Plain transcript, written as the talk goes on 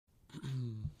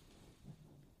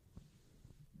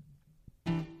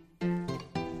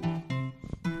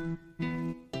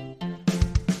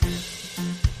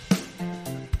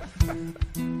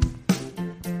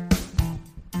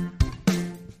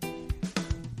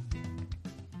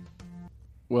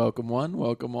Welcome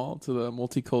welcome all to the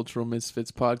Multicultural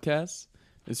Misfits podcast.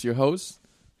 It's your host,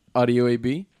 Audio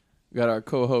AB. We got our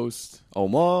co-host,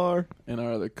 Omar. and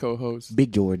our other co-host,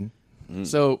 Big Jordan.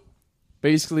 So,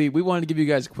 basically, we wanted to give you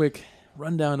guys a quick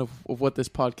rundown of what this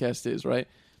podcast is, right?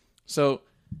 So,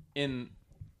 in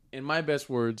my best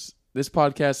words, this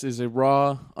podcast is a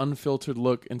raw, unfiltered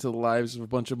look into the lives of a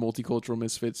bunch of multicultural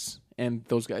misfits, and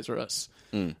those guys are us.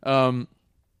 So,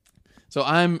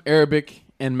 I'm Arabic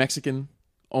and Mexican,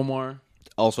 Omar,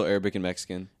 Also Arabic and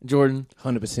Mexican. Jordan,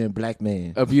 100% black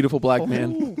man. a beautiful black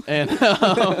man. And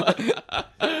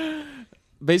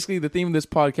basically, the theme of this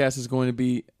podcast is going to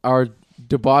be our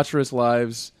debaucherous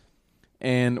lives.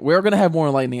 And we're going to have more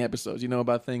enlightening episodes,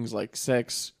 about things like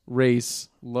sex, race,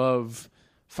 love,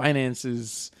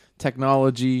 finances,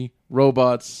 technology,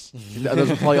 robots. Those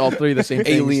are probably all three of the same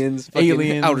things.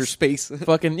 Aliens. Outer space.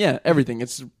 Fucking, yeah, everything.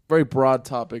 It's very broad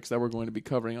topics that we're going to be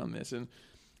covering on this. And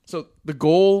so the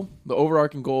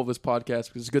overarching goal of this podcast,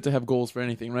 because it's good to have goals for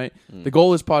anything, right? The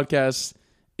goal of this podcast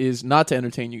is not to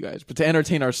entertain you guys, but to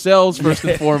entertain ourselves first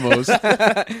and foremost.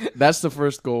 That's the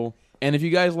first goal. And if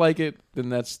you guys like it, then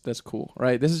that's cool,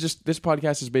 right? This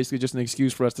podcast is basically just an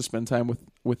excuse for us to spend time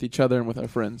with each other and with our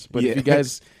friends. But if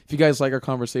you guys like our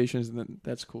conversations, then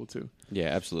that's cool too. Yeah,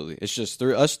 absolutely. It's just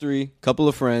us three, couple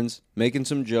of friends, making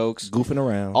some jokes. Goofing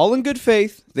around. All in good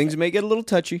faith. Things may get a little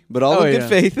touchy, but all in good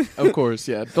faith. Of course,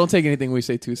 yeah. Don't take anything we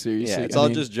say too seriously. Yeah, it's all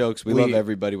just jokes. We love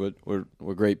everybody. We're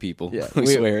great people. Yeah, we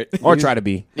swear it. Or try to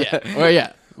be. Yeah. Or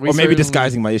yeah. Or maybe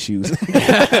disguising my issues.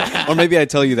 Or maybe I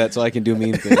tell you that so I can do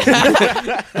mean things.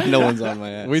 No one's on my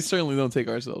ass. We certainly don't take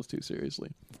ourselves too seriously.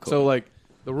 So,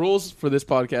 the rules for this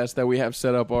podcast that we have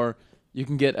set up are: you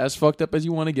can get as fucked up as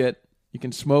you want to get. You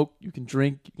can smoke. You can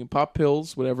drink. You can pop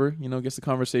pills. Whatever gets the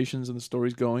conversations and the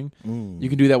stories going. You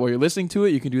can do that while you're listening to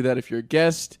it. You can do that if you're a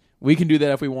guest. We can do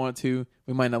that if we want to.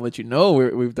 We might not let you know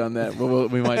we've done that, but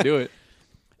we might do it.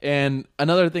 And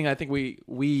another thing I think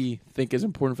we think is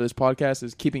important for this podcast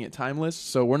is keeping it timeless.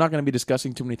 So we're not going to be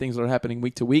discussing too many things that are happening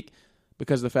week to week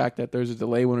because of the fact that there's a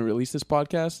delay when we release this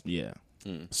podcast. Yeah.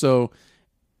 So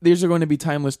these are going to be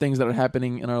timeless things that are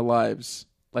happening in our lives,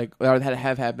 like that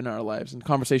have happened in our lives, and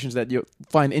conversations that you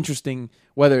find interesting,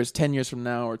 whether it's 10 years from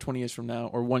now or 20 years from now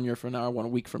or 1 year from now or 1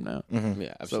 week from now.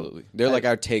 Yeah, absolutely. They're like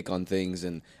our take on things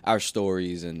and our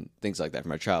stories and things like that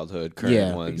from our childhood,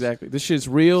 current ones. Exactly. This shit's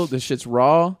real. This shit's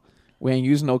raw. We ain't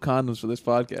using no condoms for this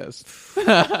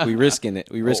podcast. We risking it.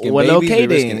 We risking Well, babies. okay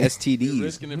We risking then. STDs. We're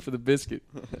risking it for the biscuit.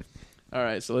 All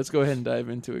right, so let's go ahead and dive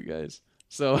into it, guys.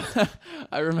 So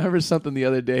I remember something the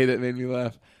other day that made me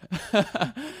laugh.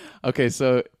 Okay,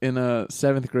 so in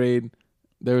 7th grade,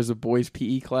 there was a boys'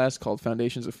 PE class called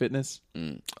Foundations of Fitness.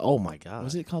 Oh, my God.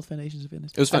 Was it called Foundations of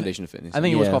Fitness? It was Foundation of Fitness. I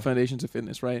think it was Yeah. called Foundations of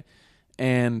Fitness, right?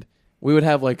 And we would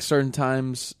have certain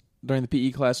times during the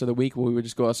PE class of the week where we would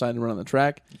just go outside and run on the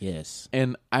track. Yes.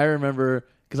 And I remember,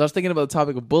 because I was thinking about the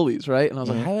topic of bullies, right? And I was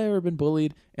like, have I ever been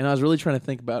bullied? And I was really trying to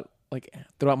think about,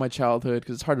 throughout my childhood,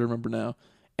 because it's hard to remember now.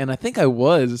 And I think I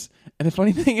was. And the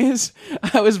funny thing is,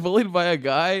 I was bullied by a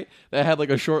guy that had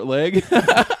a short leg.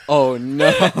 Oh no!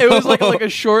 It was like a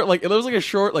short,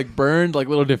 burned,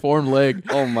 little deformed leg.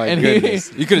 Oh my And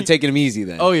goodness! You could have taken him easy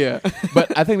then. Oh yeah,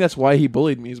 but I think that's why he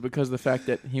bullied me, is because of the fact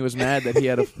that he was mad that he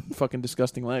had a fucking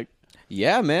disgusting leg.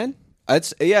 Yeah, man. I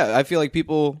feel like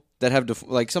people that have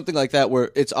something like that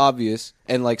where it's obvious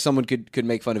and someone could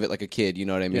make fun of it like a kid, you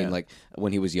know what I mean? Yeah. Like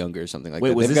when he was younger or something like Wait,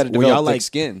 that. was They've this- got to were y'all, develop thick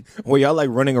skin. Were y'all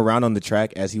running around on the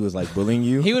track as he was bullying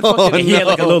you? He would fucking He had a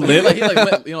little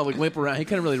limp. He limp around. He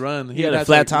couldn't really run. He had would a have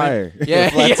flat to, limp. tire. Yeah,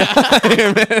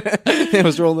 It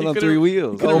was rolling on couldn't- 3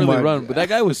 wheels. He couldn't really my run. But that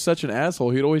guy was such an asshole.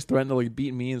 He'd always threaten to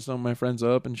beat me and some of my friends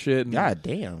up and shit. And, God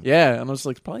damn. yeah, and I was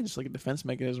probably just a defense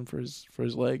mechanism for his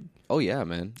leg. Oh yeah,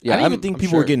 man. I Yeah, didn't even think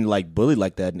people were sure. getting bullied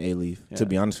like that in A-Leaf, to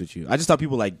be honest with you. I just thought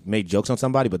people made jokes on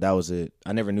somebody, but that was it.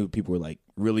 I never knew people were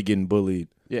really getting bullied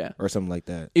Yeah. or something like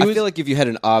that. I feel like if you had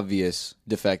an obvious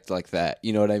defect like that,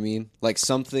 you know what I mean? Like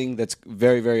something that's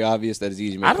very, very obvious that is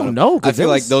easy to make I fun don't of. know, I 'cause feel there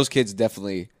like was- those kids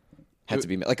definitely had to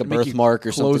be like a Make you birthmark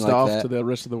or something closed like off that. to the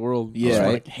rest of the world. Yeah. Just,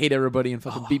 Right. hate everybody and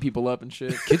fucking beat people up and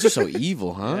shit. Kids are so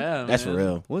evil, huh? Yeah, That's man. for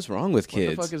real. What's wrong with What the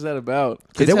kids? fuck is that about?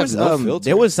 Kids There have was no filter.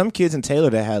 there was some kids in Taylor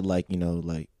that had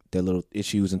their little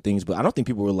issues and things, but I don't think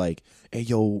people were like, "Hey,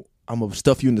 yo, I'm gonna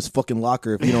stuff you in this fucking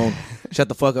locker if you don't shut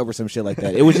the fuck up" or some shit like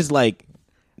that. It was just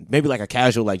maybe a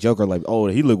casual joke or "Oh,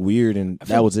 he looked weird," and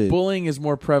that was it. Bullying is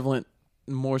more prevalent,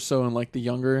 more so in the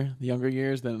younger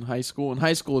years than in high school. In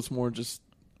high school, it's more just,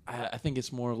 I think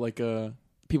it's more of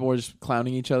people are just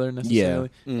clowning each other necessarily.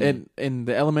 And in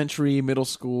the elementary, middle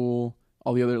school,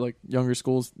 all the other younger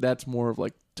schools, that's more of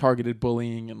targeted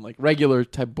bullying and like regular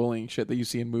type bullying shit that you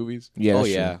see in movies. Yeah. Oh that's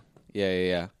yeah. true.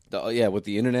 Yeah. Yeah, with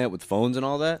the internet, with phones and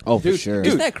all that. Oh, for Dude, sure.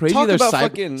 Isn't that crazy? talk There's about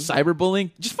fucking-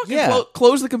 cyberbullying. Just fucking Yeah.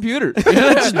 close the computer.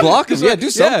 Just block them. Yeah, do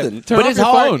something. Turn But off it's your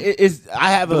hard. phone.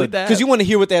 I have a Delete that. Because you want to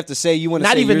hear what they have to say. You want to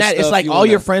not say even your that. It's stuff, like you all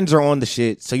wanna- your friends are on the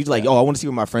shit. So you're like, oh, I want to see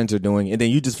what my friends are doing, and then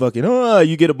you just fucking,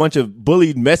 you get a bunch of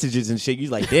bullied messages and shit. You're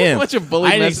like, damn, bunch of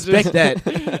bullied I didn't messages. expect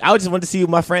that. I just wanted to see what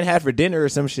my friend had for dinner or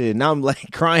some shit. Now I'm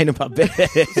like crying in my bed on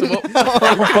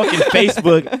fucking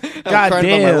Facebook. God crying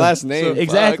damn, about my last name. So, Fuck.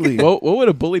 exactly. what would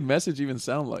a bullied message even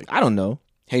sound like? I don't know.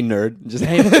 Hey nerd, just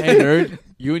Hey nerd,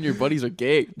 you and your buddies are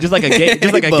gay. Just like a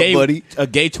gay, Buddy. a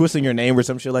gay twisting your name or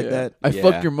some shit like Yeah. that. I Yeah.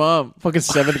 fucked your mom. Fucking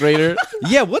 7th grader.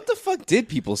 Yeah, what the fuck did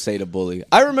people say to bully?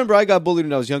 I remember I got bullied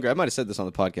when I was younger. I might have said this on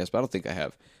the podcast, but I don't think I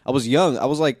have. I was young. I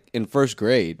was like in first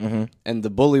grade, and the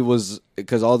bully was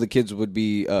because all the kids would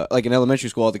be like in elementary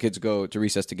school. All the kids go to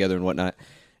recess together and whatnot.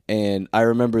 And I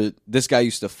remember this guy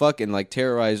used to fuck and like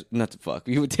terrorize, not to fuck.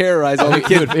 He would terrorize all the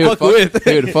kids. He would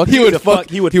fuck you. He would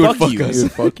fuck you. He would fuck you. us. He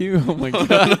would fuck you. Oh my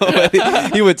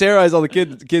god. He would terrorize all the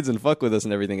kids and fuck with us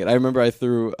and everything. And I remember I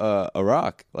threw a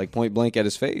rock like point blank at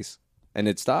his face, and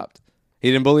it stopped.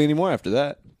 He didn't bully anymore after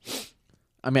that.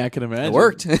 I mean, I can imagine. It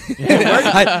worked.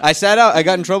 I sat out. I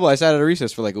got in trouble. I sat at a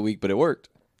recess for like a week, but it worked.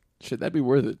 Shit, that'd be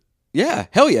worth it. Yeah,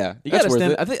 hell yeah. You That's gotta worth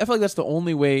stand. it. I feel like that's the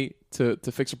only way to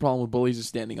fix a problem with bullies is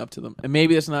standing up to them. And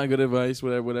maybe that's not good advice.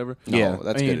 Whatever. No, Yeah.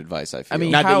 that's I mean- good advice. I feel. I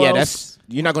mean, Not how that, yeah, else- that's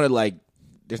you're not gonna like.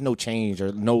 There's no change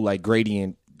or no like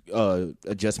gradient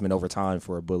adjustment over time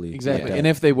for a bully. Exactly. Like that. And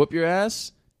if they whoop your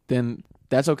ass, then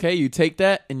that's okay. You take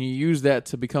that and you use that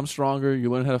to become stronger. You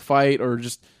learn how to fight, or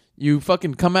just you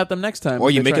fucking come at them next time.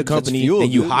 or you They're make a trying to- company, fuel, then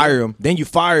you dude. hire them, then you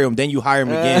fire them, then you hire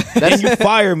them again, then you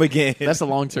fire them again. That's the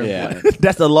long term Yeah. plan.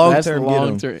 That's the long That's the term.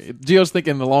 long term. Gio's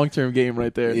thinking the long term game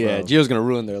right there. Yeah, bro. Gio's gonna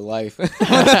ruin their life.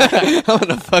 I'm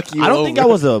gonna fuck you. I don't think I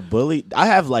over. was a bully. I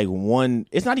have like one.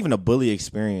 It's not even a bully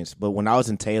experience, but when I was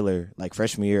in Taylor, like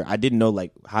freshman year, I didn't know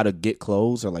like how to get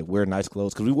clothes or like wear nice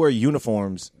clothes because we wore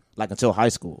uniforms like until high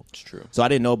school. It's true. So I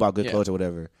didn't know about good Yeah. clothes or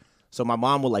whatever. So my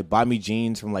mom would like buy me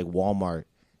jeans from like Walmart.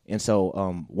 And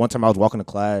so one time I was walking to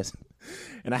class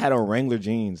and I had on Wrangler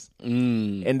jeans.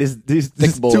 And these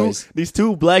boys. these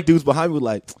two black dudes behind me were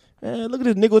like, man, look at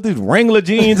this nigga with these Wrangler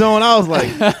jeans on. I was like,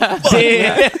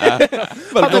 damn.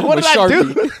 But like, what did I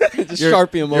do? Just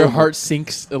Sharpie him Your over. heart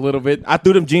sinks a little bit. I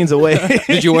threw them jeans away.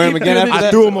 Did you wear them again after I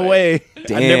that? threw them away. I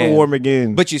Damn. never wore them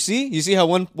again. But you see how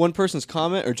one person's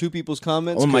comment or two people's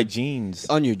comments on my could- jeans.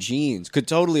 on your jeans could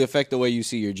totally affect the way you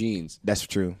see your jeans. That's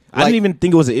true. I Like- didn't even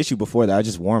think it was an issue before that. I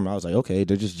just wore them. I was like, okay,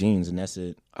 they're just jeans, and that's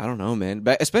it. I don't know, man.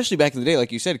 Especially back in the day,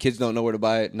 like you said, kids don't know where to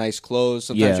buy nice clothes.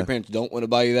 Sometimes Yeah. your parents don't want to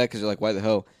buy you that because they're like, why the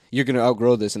hell? You're going to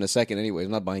outgrow this in a second anyways.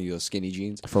 I'm not buying you those skinny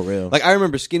jeans. For real. Like, I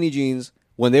remember skinny jeans,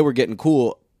 when they were getting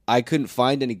cool, I couldn't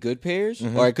find any good pairs,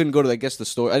 or I couldn't go to, I guess, the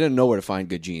store. I didn't know where to find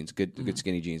good jeans, good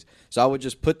skinny jeans. So I would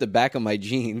just put the back of my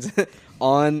jeans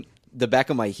on the back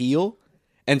of my heel.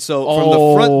 And so from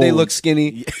the front, they looked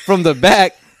skinny. From the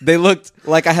back, they looked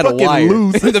like I had a Fucking wire.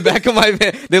 loose. In the back of my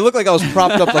they looked like I was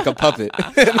propped up like a puppet.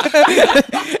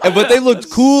 But they looked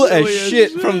cool as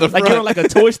shit from the like front. you're on like a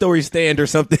Toy Story stand or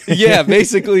something. Yeah,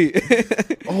 basically.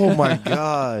 Oh my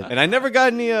god. And I never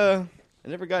got any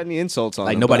insults on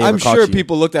Like, them, nobody but I'm ever caught sure you.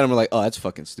 people looked at him and were like, "Oh, that's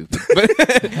fucking stupid."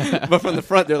 But from the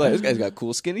front, they're like, "This guy's got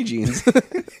cool skinny jeans."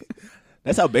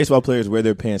 That's how baseball players wear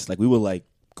their pants. Like we would like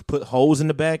put holes in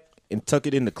the back and tuck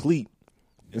it in the cleat.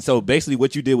 And so basically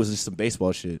what you did was just some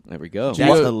baseball shit. There we go.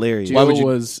 That's hilarious. Gio Why would you-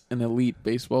 was an elite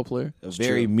baseball player. A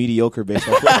very mediocre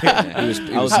baseball player. He was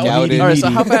I was scouted. All right, so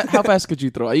Meaty. how fast could you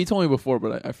throw? You told me before,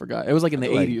 but I forgot. It was like in the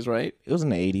Like- 80s, right? It was in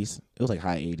the 80s. It was like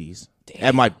high 80s.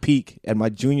 At my peak, at my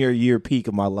junior year peak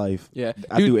of my life. Yeah.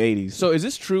 I Dude, do 80s. So is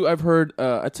this true? I've heard.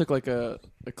 I took like a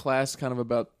class kind of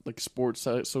about like sports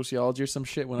sociology or some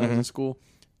shit when I was in school,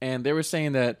 and they were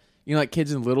saying that like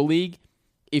kids in little league,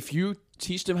 if you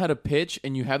teach them how to pitch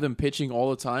and you have them pitching all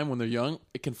the time when they're young,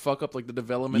 it can fuck up like the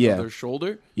development Yeah. of their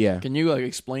shoulder. Yeah. Can you like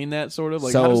explain that sort of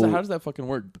like So- how does that fucking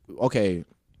work? Okay,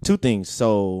 two things.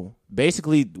 So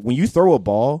basically, when you throw a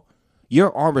ball,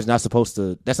 your arm is not supposed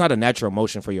to. That's not a natural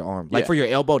motion for your arm. Like Yeah. for your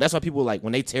elbow, that's why people like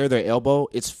when they tear their elbow,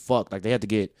 it's fucked. Like they have to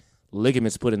get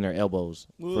ligaments put in their elbows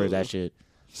for that shit.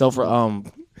 So for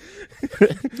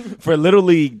for little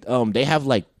league, they have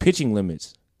like pitching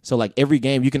limits. So like every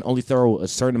game, you can only throw a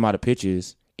certain amount of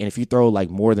pitches, and if you throw like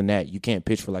more than that, you can't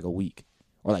pitch for like a week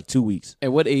or like 2 weeks.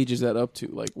 And what age is that up to?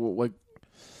 Like what?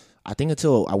 I think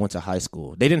until I went to high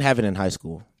school. They didn't have it in high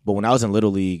school. But when I was in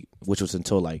Little League, which was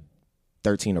until like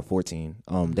 13 or 14,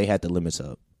 they had the limits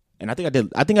up. And I think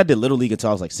I did Little League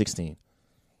until I was like 16.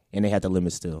 And they had the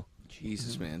limits still.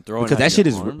 Jesus, man, throwing because out that shit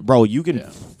your is, arm? bro. You can Yeah.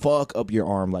 fuck up your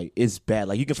arm, like it's bad.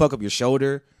 Like you can fuck up your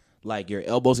shoulder, like your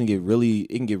elbows can get really.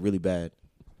 It can get really bad.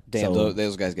 Damn, So-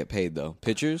 those guys get paid though.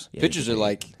 Pitchers, Yeah, they pitchers get are paid.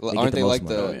 like, They aren't get the they most like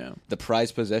money. the Oh, yeah. the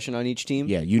prize possession on each team?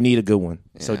 Yeah, you need a good one.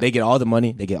 So Yeah. they get all the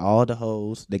money, they get all the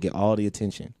hoes, they get all the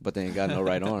attention, But they ain't got no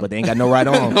right arm. but they ain't got no right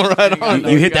arm. no right arm.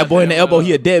 You hit that boy in the Goddamn elbow,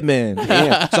 he a dead man.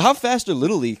 Damn. So how fast are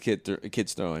little league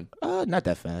kids throwing? Not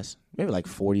that fast. Maybe like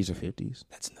 40s or 50s,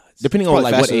 That's nuts. depending on Probably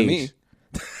like what faster than age.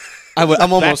 me. I'm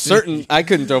almost Faster. certain I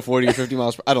couldn't throw 40 or 50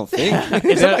 miles. I don't think.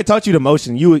 If somebody taught you the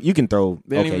motion, you can throw.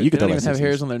 They don't Okay, even, you can they throw don't like even have 60s.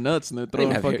 hairs on their nuts, and they're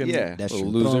throwing have hair- fucking. yeah. That's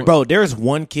Little true. loser. Bro, there's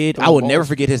one kid I Throwing will never balls.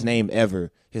 forget his name ever.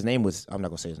 His name was, I'm not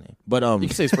gonna say his name, but You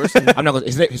can say his first name. I'm not gonna.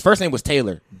 His first name was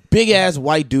Taylor. Big ass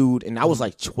white dude, and I was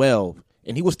like 12,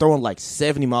 and he was throwing like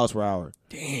 70 miles per hour.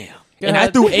 Damn. And I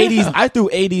God. threw 80s. I threw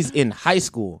 80s in high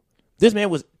school. This man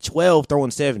was 12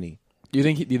 throwing 70. Do you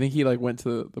think he like went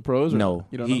to the pros? Or No,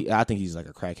 you don't know. I think he's like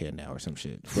a crackhead now or some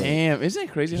shit. But Damn, isn't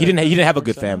it crazy? he how didn't have a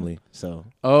good works out? family, so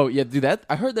Oh yeah, dude. That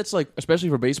I heard that's like, especially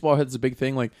for baseball. I heard it's a big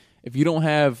thing. Like, if you don't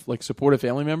have like supportive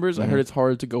family members, I heard it's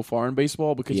hard to go far in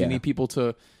baseball because Yeah. you need people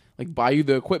to like buy you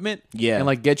the equipment, Yeah. and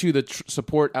like get you the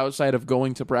support outside of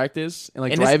going to practice and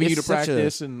like And it's- driving you it's to such a-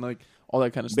 practice and like all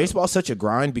that kind of stuff. baseball's such a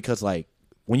grind because like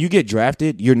when you get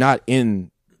drafted, you're not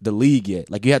in the league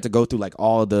yet. Like you have to go through like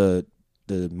all the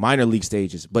minor league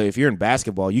stages. But if you're in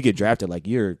basketball, you get drafted like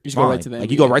you're just fine. go right to the like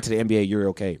NBA. you go right to the NBA, you're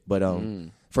okay. But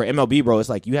for MLB, bro, it's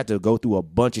like you have to go through a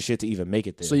bunch of shit to even make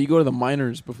it there. So you go to the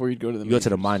minors before you go to the. you go to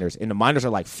the minors, and the minors are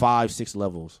like 5-6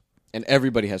 levels. And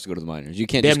everybody has to go to the minors. You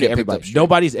can't Damn just near get picked up everybody. straight.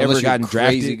 Nobody's ever Unless you're gotten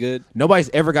crazy drafted. good. Nobody's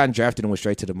ever gotten drafted and went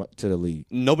straight to the league.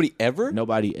 Nobody ever?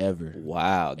 Nobody ever.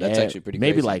 Wow, that's Eh, actually pretty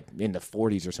maybe crazy. like in the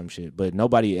 40s or some shit, but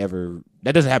nobody ever.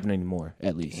 That doesn't happen anymore.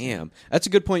 At least. Damn. That's a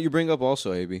good point you bring up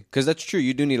also, AB. Because that's true.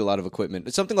 You do need a lot of equipment.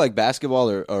 It's something like basketball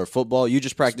or football. You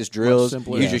just practice drills.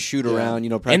 simpler. You Yeah. just shoot Yeah. around,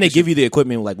 practice. And they give you the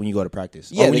equipment like when you go to practice.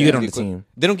 Yeah, or when they you get give on you the team.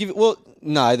 They don't give you, well,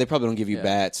 nah, they probably don't give you Yeah.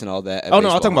 bats and all that. at Oh no, I'm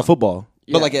baseball. talking about football.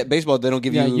 But Yeah. like at baseball, they don't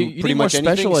give Yeah, you, you pretty need more much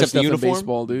anything specialized except the stuff in uniform.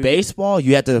 baseball, dude. Baseball,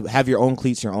 you have to have your own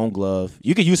cleats, your own glove.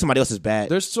 You could use somebody else's bat.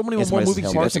 There's so many and more somebody else's moving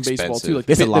helmet. parts in That's baseball expensive. too. Like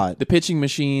It's a the, lot. the pitching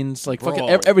machines, like fucking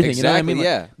Bro, everything. You know what I exactly, mean? Like,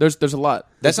 yeah. There's a lot.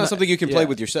 That's It's not something you can play yeah.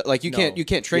 with yourself. Like you No.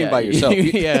 can't train Yeah, by yourself.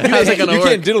 yeah. How's that gonna you work?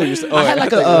 can't diddle yourself. Oh, I had like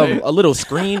that's a little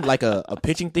screen, like a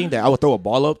pitching thing that I would throw a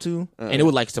ball up to, and it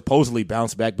would like supposedly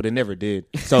bounce back, but it never did.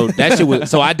 So that shit was.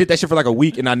 So I did that shit for like a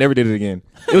week, and I never did it again.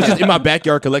 It was just in my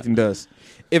backyard collecting dust.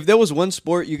 If there was one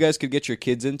sport you guys could get your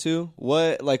kids into,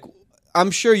 what like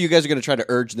I'm sure you guys are going to try to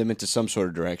urge them into some sort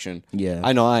of direction. Yeah.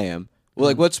 I know I am. Well,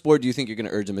 like what sport do you think you're going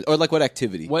to urge them or like what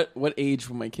activity? What age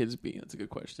will my kids be? That's a good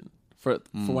question. For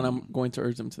when I'm going to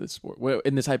urge them to this sport.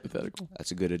 In this hypothetical.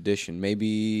 That's a good addition.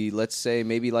 Maybe let's say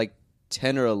maybe like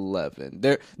 10 or 11.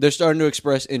 They're starting to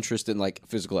express interest in like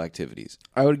physical activities.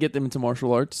 I would get them into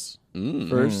martial arts Mm.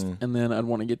 first, and then I'd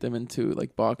want to get them into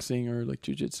like boxing or like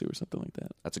jiu-jitsu or something like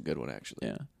that. That's a good one actually.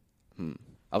 Yeah.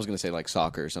 I was going to say like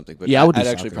soccer or something, but Yeah, I would do I'd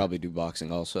actually soccer. probably do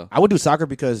boxing also. I would do soccer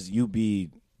because you be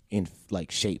in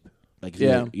like shape. Like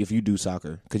Yeah. if you do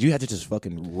soccer, because you have to just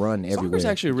fucking run everywhere. Soccer's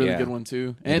actually a really Yeah. good one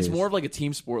too, and It it's is. more of like a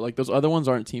team sport. Like those other ones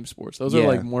aren't team sports. Those are Yeah.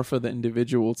 like more for the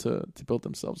individual to build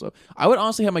themselves up. I would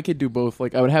honestly have my kid do both.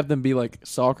 Like I would have them be like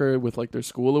soccer with like their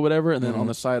school or whatever, and then on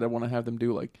the side I want to have them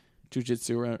do like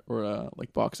jiu-jitsu or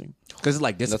like boxing. because it's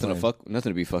like discipline.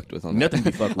 Nothing to be fucked with on Nothing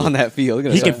that. to be fucked with. on that field.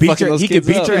 He can beat your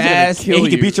ass. kill And he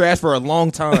can you. beat your ass for a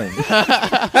long time.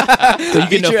 So you Beat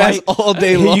get in a your ass fight all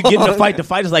day long. You get in a fight. The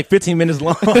fight is like 15 minutes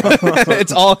long.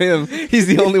 It's all him. He's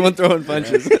the only one throwing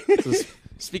punches. So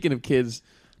speaking of kids,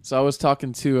 so I was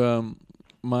talking to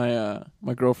my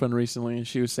girlfriend recently, and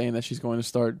she was saying that she's going to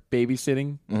start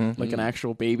babysitting like an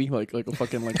actual baby, like a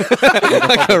fucking like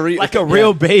like a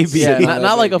real baby. yeah,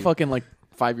 not like a baby. fucking like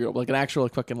 5-year-old, like an actual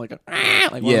like fucking like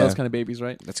one of Yeah. those kind of babies,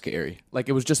 right? That's scary. Like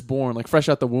it was just born, like fresh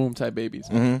out the womb type babies,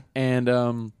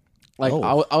 and like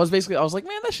Oh. I was like,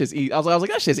 man, that shit's easy. I was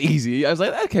like, that shit's easy. I was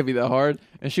like, that can't be that hard.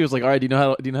 And she was like, all right, do you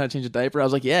know how to change a diaper? I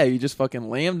was like, yeah, you just fucking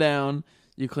lay him down.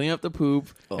 You clean up the poop,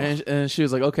 and she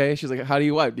was like, okay. She's like, how do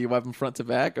you wipe? Do you wipe them front to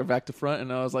back or back to front?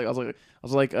 And I was like,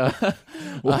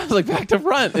 back to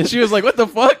front. And she was like, what the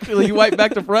fuck? Like, you wipe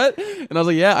back to front? And I was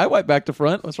like, yeah, I wipe back to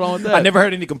front. What's wrong with that? I never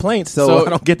heard any complaints, so So- I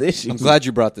don't get the issue. I'm glad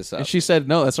you brought this up. And she said,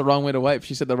 no, that's the wrong way to wipe.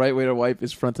 She said the right way to wipe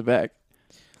is front to back.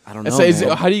 I don't And know. so is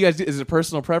man. it, how do you guys do? Is it a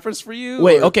personal preference for you?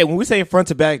 Wait, or- okay. When we say front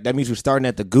to back, that means we're starting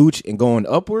at the gooch and going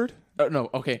upward.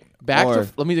 No, okay. Back Or-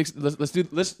 to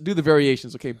let's do the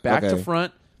variations. Okay, back to Okay.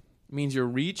 front means you're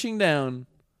reaching down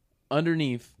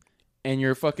underneath and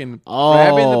you're fucking Oh.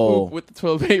 grabbing the poop with the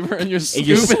toilet paper and you're scooping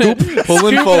you're it,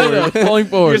 pulling scooping it forward. up, pulling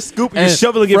forward. You're scooping, you're And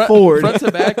shoveling it forward. Front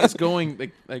to back is going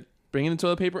like bringing the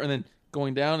toilet paper and then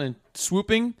going down and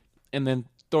swooping and then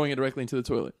throwing it directly into the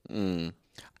toilet.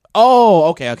 Oh,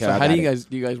 okay. So how do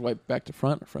you guys wipe back to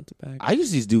front or front to back? I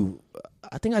usually do.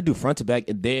 I think I do front to back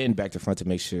and then back to front to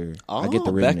make sure I get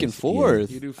the back and forth.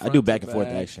 You do I do front back to and forth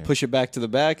back. action. Push it back to the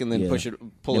back and then Yeah.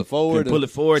 pull Then it forward. Pull it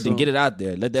forward, then So- get it out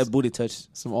there. Let that booty touch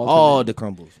Some all alternate. the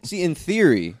crumbles. See, in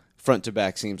theory, front to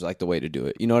back seems like the way to do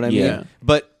it. You know what I Yeah. mean?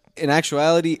 But in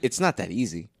actuality, it's not that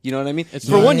easy. You know what I mean? It's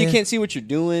For not. one, you can't see what you're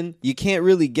doing. You can't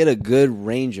really get a good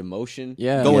range of motion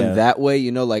going Yeah. that way.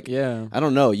 You know, like Yeah. I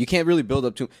don't know. You can't really build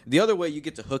up to the other way. You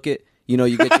get to hook it. You know,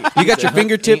 you got your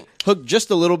fingertip hooked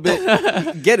just a little bit.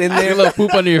 Get in there. A little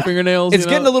poop under your fingernails. It's you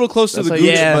know? getting a little close to That's the how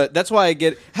gooch, you- but that's why I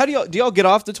get. How do y'all get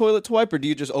off the toilet to wipe, or do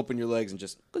you just open your legs and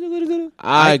just?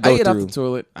 I go I get through. off the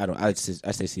toilet. I don't. I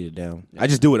stay seated down. I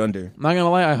just do it under. I'm not gonna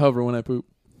lie, I hover when I poop.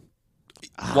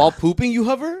 While pooping, you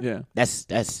hover. Yeah.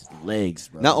 That's legs,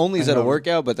 bro. Not only is I that a know.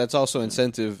 workout, but that's also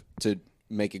incentive to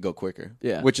make it go quicker.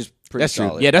 Yeah. which is pretty That's true.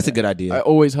 solid. Yeah, that's a good idea. I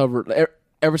always hover.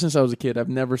 Ever since I was a kid, I've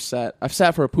never sat. I've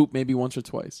sat for a poop maybe once or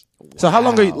twice. So how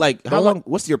long are you Wow. like? How Don't long?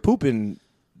 What's your pooping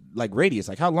like radius?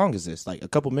 Like how long is this? Like a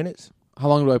couple minutes? How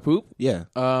long do I poop? Yeah,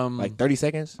 like 30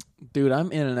 seconds. Dude,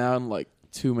 I'm in and out in like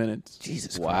 2 minutes.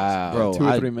 Jesus Wow. Christ, bro. 2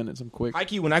 or 3 minutes. I'm quick.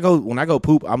 Mikey, when I go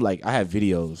poop, I'm like I have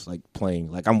videos like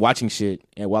playing, like I'm watching shit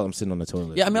and while I'm sitting on the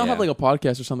toilet. Yeah, I mean, I'll have Yeah. like a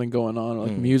podcast or something going on, or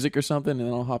like music or something, and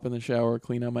then I'll hop in the shower,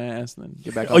 clean out my ass, and then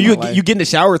get back. Oh, on you my life. you get in the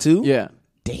shower too? Yeah.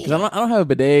 Damn. 'Cause I don't have a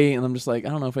bidet, and I'm just like, I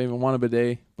don't know if I even want a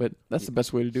bidet, but that's the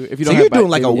best way to do it. If you So don't you're have doing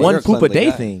like a bacteria- you're one a poop a cleanly day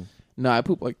guy. thing. No, I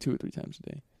poop like 2 or 3 times a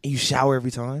day. And you shower every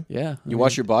time? Yeah. You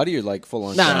wash your body or like full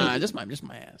on? Nah, just my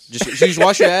ass. Just you just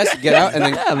wash your ass, get out, and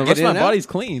then Yeah, the get rest in of and my out? body's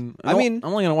clean. I mean-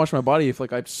 I'm only gonna wash my body if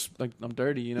like I'm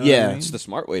dirty. You know? Yeah. What I mean? It's the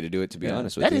smart way to do it, to be Yeah.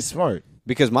 honest with That you. is smart.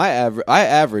 Because I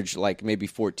average like maybe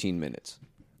 14 minutes.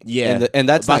 Yeah, and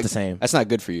that's about not, the same. That's not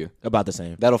good for you. About the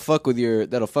same. That'll fuck with your.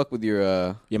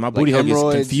 Yeah, my like booty hole gets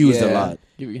hemorrhoids, confused a yeah. lot.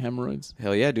 Give you hemorrhoids.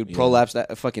 Hell yeah, dude! Prolapse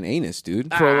that fucking anus, dude.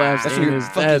 Prolapse That's when your anus,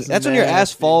 fucking, that's when your ass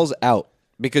nasty. falls out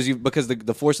because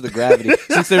the force of the gravity.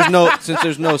 since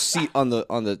there's no seat on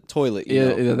the toilet. You Yeah,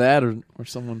 know? either that or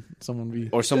someone be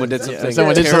Or someone did something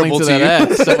someone did something terrible to to you.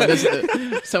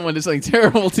 that ass. Someone did something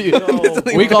terrible to you.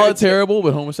 We call it terrible,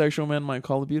 but homosexual men might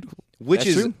call it beautiful. Which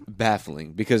That's is true.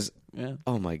 baffling because Yeah.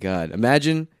 oh my god,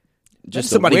 imagine just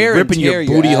the somebody wear and ripping your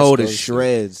tear booty ass hole to goes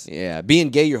shreds. Yeah, being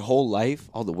gay your whole life,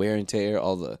 all the wear and tear, your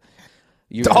All ass is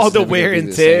the never gonna wear be and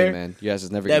the tear. same, man. Your ass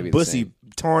is never gonna That be pussy the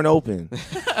torn open.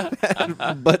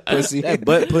 same. Butt pussy. That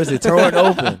butt pussy torn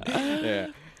open. Yeah.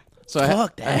 So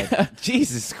Fuck that.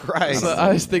 Jesus Christ. So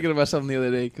I was thinking about something the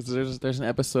other day because there's an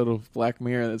episode of Black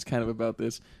Mirror that's kind of about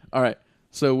this. All right,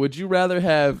 so would you rather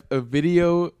have a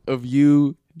video of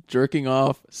you jerking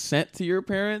off sent to your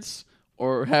parents,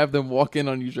 or have them walk in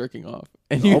on you jerking off?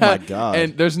 And you Oh my God.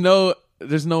 And there's no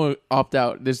opt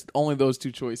out. There's only those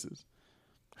two choices.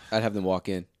 I'd have them walk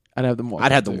in. I'd have them walk.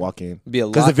 I'd have in them too. walk in. Be a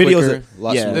lot Because the videos quicker,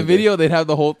 lot yeah. smoother. The video, they'd have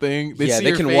the whole thing. They'd Yeah, see they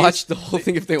your can face. watch the whole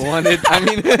thing if they wanted. I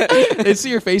mean, They'd see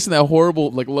your face in that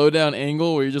horrible, like, low down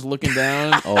angle where you're just looking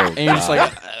down. Oh, and you're just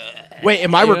like, Wait,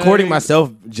 am I You know what I recording mean?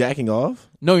 myself jacking off?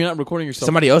 no, you're not recording yourself.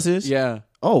 Somebody else is? Yeah.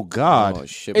 Oh God. oh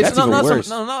shit! It's That's not, even not worse.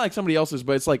 not like somebody else's,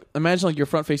 but it's like, imagine like your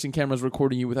front facing camera's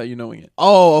recording you without you knowing it.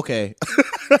 Oh, okay.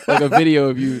 Like a video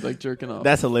of you like jerking off.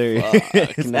 That's hilarious.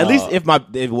 no. At least if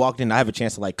they walked in, I have a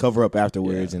chance to like cover up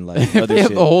afterwards and like if other they have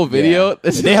shit. the whole video. Yeah.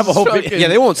 this They have a is whole fucking- video. yeah,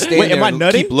 they won't stand Wait, there am I and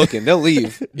nutting? keep looking. They'll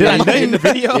leave. Did I nut in the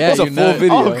video? Yeah, It's a you full nut.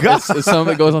 video. Oh, God. It's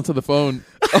something that goes onto the phone.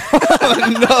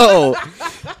 No.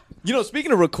 You know,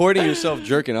 speaking of recording yourself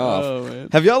jerking off, Oh, man.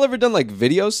 have y'all ever done like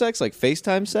video sex, like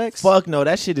FaceTime sex? Fuck no,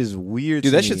 that shit is weird.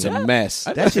 Dude, to that me. shit's a mess.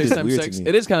 That shit is FaceTime weird to sex. me.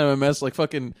 It is kind of a mess. Like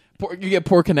fucking, you get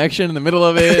poor connection in the middle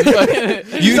of it.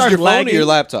 Fucking- You use start your phone or lagging. your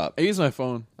laptop? I use my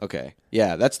phone. Okay.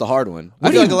 Yeah, that's the hard one. What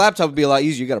I do feel like you- a laptop would be a lot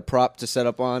easier. You got a prop to set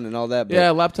up on and all that. But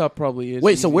Yeah, laptop probably is.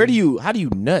 Wait, so easy. how do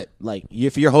you nut? Like,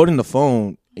 if you're holding the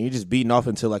phone and you're just beating off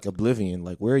into like oblivion,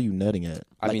 like where are you nutting at?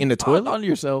 Like mean, in the toilet? onto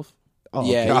yourself? Oh,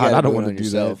 yeah, you God, gotta I don't do it want on to do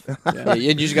yourself. that. Yeah,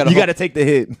 you just got to. You got to take the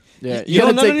hit. Yeah, You don't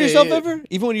gotta nut on take the yourself hit. ever?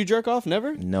 Even when you jerk off,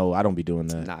 never? No, I don't be doing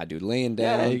that. Nah, dude, laying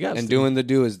Yeah, down you gotta and still- doing the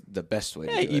do is the best way.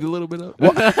 Yeah, to do eat it. a little bit of.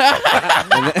 Get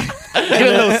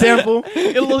a little sample.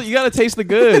 Get a little, you gotta taste the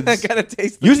goods. gotta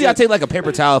taste. Usually, I take like a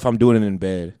paper towel if I'm doing it in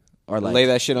bed, or like lay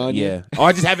that shit on you. Yeah, or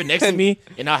I just have it next to me,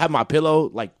 and I'll have my pillow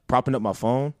like propping up my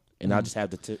phone, and I'll just have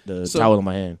the So- towel in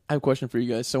my hand. I have a question for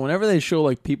you guys. So whenever they show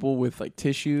like people with like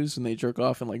tissues and they jerk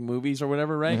off in like movies or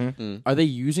whatever, right? Mm-hmm. Are they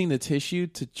using the tissue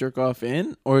to jerk off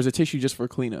in, or is the tissue just for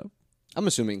cleanup? I'm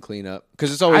assuming clean up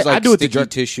because it's always I like do it to sticky jerk-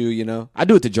 tissue, you know. I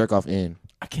do it to jerk off in.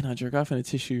 I cannot jerk off in a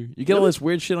tissue. You get all this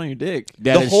weird shit on your dick.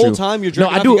 That The is whole true. time you're No,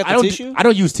 jerking I off, do. you got I the don't. tissue? I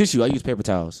don't use tissue. I use paper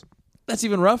towels. That's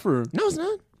even rougher. No, it's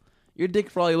not. Your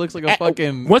dick probably looks like a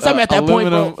fucking. Once I'm at that point,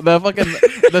 bro. the fucking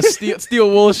the steel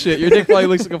wool shit. Your dick probably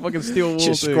looks like a fucking steel wool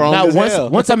Just thing. scroll. Now, as hell.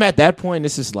 once I'm at that point,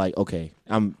 it's just like, okay,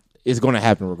 it's going to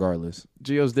happen regardless.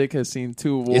 Gio's dick has seen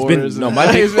 2 wars. It's been no,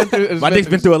 my He's dick's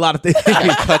been through a lot of things.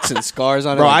 Cuts and scars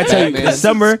on it. Bro, I like tell you, Batman.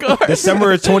 the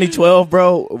summer of 2012,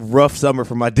 bro, rough summer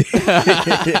for my dick.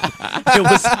 It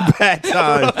was a bad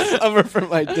time, Summer for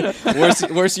my dick.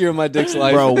 Worst year of my dick's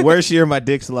life. bro. Worst year of my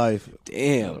dick's life.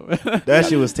 Damn. That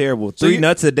shit was terrible. So 3 you-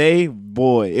 nuts a day,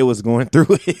 boy. It was going through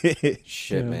it.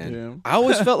 Shit, Yeah, man. damn. I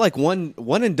always felt like one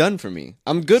and done for me.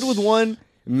 I'm good with 1,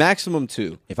 maximum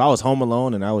 2. If I was home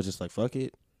alone and I was just like, fuck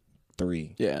it,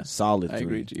 3. Yeah. Solid I 3.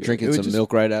 agree, Gio. It Drinking would some just-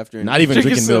 milk right after. Not even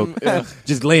Drinking drinking milk. some- yeah.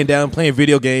 Just laying down, playing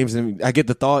video games, and I get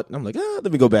the thought, and I'm like,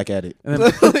 let me go back at it. And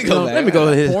then, Let me go back. Let me go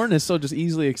ahead. Porn is so just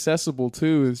easily accessible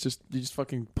too. It's just you just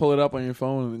fucking pull it up on your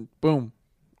phone and boom.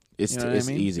 It's You know what I it's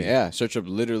mean? easy. Yeah, search up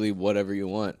literally whatever you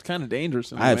want. It's kind of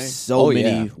dangerous in a I have way. so Oh, many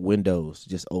yeah. windows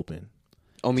just open.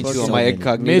 Oh, me Fuck too. On so my many.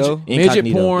 incognito. Midget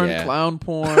Incognito. porn, Yeah. clown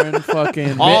porn,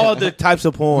 fucking All the types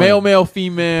of porn. male,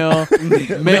 female,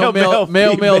 male,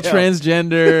 female.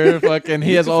 transgender. Fucking,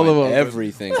 he has all of them.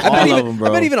 Everything. All of them, bro.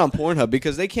 I bet even on Pornhub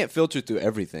because they can't filter through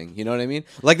everything. You know what I mean?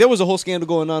 Like there was a whole scandal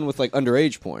going on with like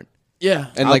underage porn, Yeah,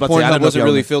 and I was like about to say, I Pornhub don't know if wasn't y'all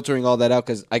really know. filtering all that out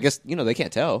because I guess they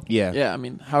can't tell. Yeah. yeah. I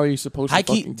mean, how are you supposed to High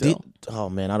key fucking did. tell? Oh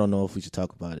man, I don't know if we should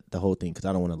talk about it, the whole thing, because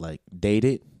I don't want to like date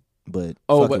it. But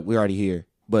Oh, fuck but- it, we're already here.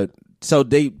 But so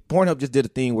Pornhub just did a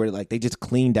thing where like they just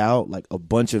cleaned out like a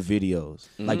bunch of videos,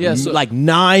 like Yeah, so- like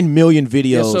 9 million Yeah,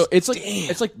 videos. so it's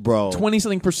like bro.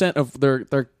 20-something% of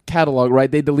their catalog,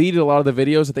 right? They deleted a lot of the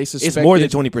videos that they suspected. more than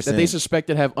 20%. that they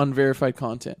suspected have unverified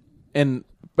content, and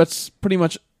that's pretty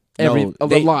much No, a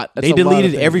they, lot. That's they a lot of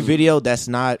deleted things. every video that's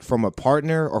not from a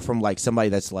partner or from like somebody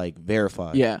that's like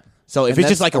verified. Yeah. So if And it's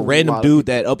just that's like a a random lot of dude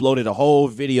that uploaded a whole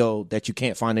video that you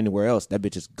can't find anywhere else, that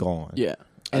bitch is gone. Yeah.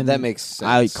 And that makes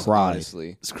sense. I cried.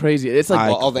 Honestly. It's crazy. It's like I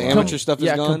All the cried. amateur stuff is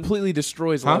yeah, gone. completely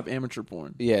destroys a Huh? lot of amateur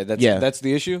porn. Yeah, Yeah. that's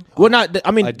the issue. Well, not.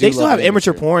 I mean, I do they still love have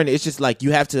amateur amateur. porn. It's just like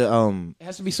you have to. It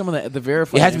has to be some of the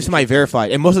verified. It has to be somebody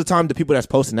verified, and most of the time, the people that's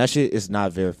posting that shit is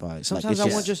not verified. Sometimes like,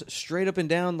 I want just straight up and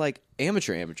down like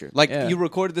amateur. Like Yeah. you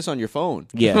recorded this on your phone.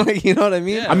 Yeah. Like, you know what I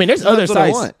mean? I mean, there's other That's what I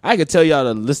sites. want. I could tell y'all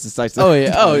the list of sites. Oh,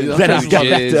 yeah. Oh, that I got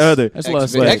back to other. That's X,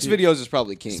 less X like- videos is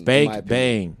probably king. in my Spank opinion.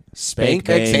 bang, Spank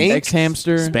bang, Bang? X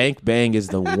Hamster, Spank bang is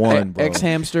the one, bro. X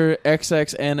Hamster,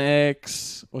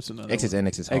 XXNX. What's another? X is one?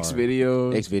 NX is hard. X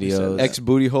videos. X videos. X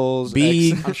booty holes.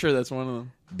 B- X I'm sure that's one of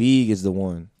them. Big is the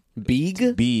one.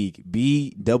 Beeg. Big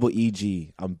BEEG.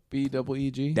 BEEG.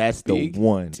 That's the Big?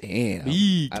 one. Damn.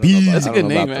 Big. I don't know about- That's a I good don't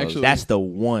know name, about those. actually. That's the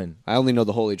one. I only know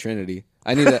the Holy Trinity.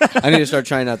 I need to start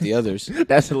trying out the others.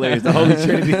 That's hilarious. The Holy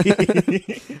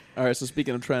Trinity. All right. So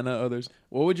speaking of trying out others,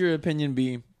 what would your opinion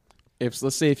be if,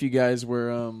 let's say, if you guys were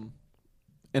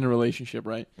in a relationship,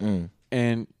 right,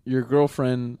 and your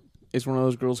girlfriend is one of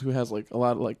those girls who has like a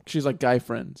lot of like she's like guy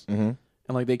friends, and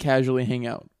like they casually hang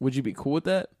out? Would you be cool with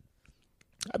that?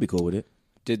 I'd be cool with it.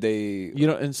 Did they? You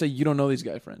don't, and say you don't know these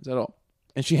guy friends at all,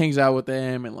 and she hangs out with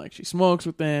them, and like she smokes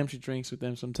with them, she drinks with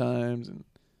them sometimes, and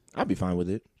I'd be fine with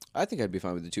it. I think I'd be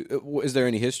fine with the two. Is there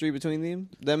any history between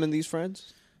them and these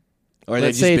friends? Or they've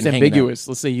let's just say it's been hanging out. ambiguous.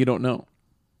 Let's say you don't know.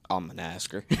 I'm gonna ask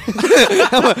her.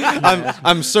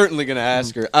 I'm certainly gonna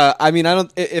ask her. I mean, I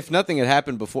don't. If nothing had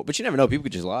happened before, but you never know. People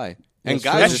could just lie, and That's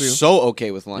guys true. are so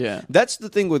okay with lying. Yeah. That's the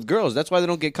thing with girls. That's why they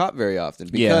don't get caught very often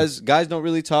because guys don't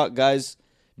really talk. Guys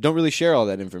don't really share all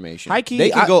that information. High key, they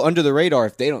can go under the radar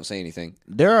if they don't say anything.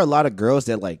 There are a lot of girls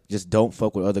that like just don't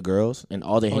fuck with other girls, and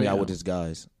all they hang yeah. out with is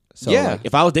guys. So Yeah. like,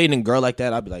 if I was dating a girl like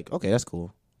that, I'd be like, okay, that's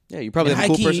cool. Yeah, you probably And have a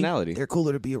cool high-key, personality. They're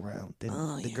cooler to be around than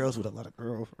the girls with a lot of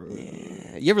girls.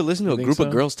 You ever listen to a think group so?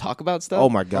 of girls talk about stuff? Oh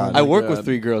my god! I my work God. with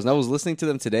 3 girls, and I was listening to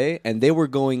them today, and they were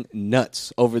going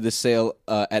nuts over the sale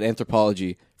at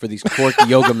Anthropology for these cork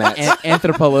yoga mats.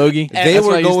 Anthropology. They That's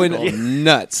what were I used to going call it.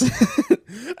 nuts.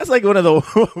 That's like one of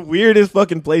the weirdest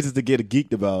fucking places to get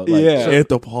geeked about. Like, Yeah.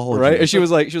 anthropology, Right? And she was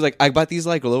like, I bought these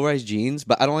like low-rise jeans,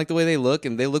 but I don't like the way they look,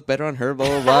 and they look better on her. Blah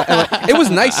blah blah. And, like, it was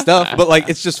nice stuff, but like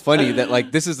it's just funny that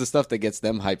like this is the stuff that gets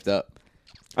them hyped up.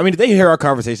 I mean, if they hear our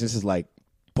conversation, this is like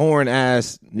porn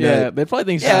ass. Yeah, nut. they probably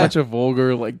think it's Yeah. a bunch of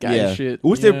vulgar like guy yeah. shit.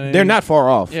 Which you know what I they're mean? not far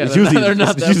off. Yeah, it's they're usually not, they're not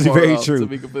it's that usually far very off, true. To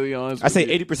be completely honest, I say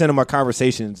with you. 80% of my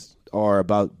conversations are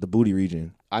about the booty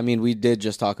region I mean, we did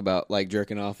just talk about like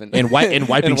jerking off and and wiping and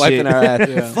shit. wiping our ass.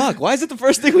 Yeah. Fuck! Why is it the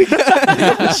first thing we got?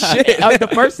 Shit. The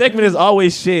first segment is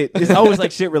always shit. It's always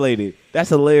like shit related. That's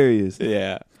hilarious.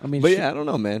 Yeah. I mean, But shit, yeah, I don't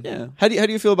know, man. Yeah. How do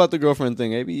you feel about the girlfriend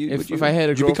thing, AB? if I had a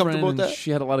would you be girlfriend comfortable with and that?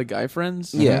 she had a lot of guy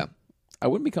friends, Yeah. I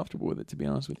wouldn't be comfortable with it, to be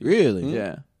honest with you. Really?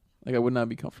 Yeah. Like I would not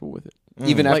be comfortable with it.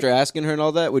 Even Like- after asking her and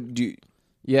all that, would you?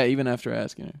 Yeah, even after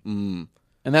asking her. Mm.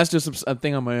 And that's just a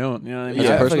thing on my own. You know what I mean? Yeah. I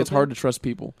feel like Personal it's hard to trust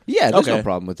people. Yeah, there's Okay. no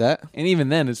problem with that. And even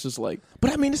then, it's just like,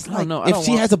 But I mean, it's I don't like know. I if don't she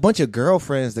want- has a bunch of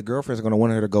girlfriends, the girlfriends are going to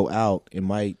want her to go out and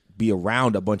might be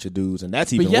around a bunch of dudes, and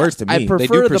that's even but yeah, worse to me. I prefer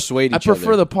do the, persuade I each prefer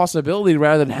other. the possibility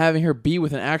rather than having her be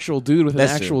with an actual dude with an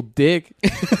That's actual dick. You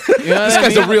know what This I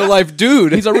guy's mean? a real life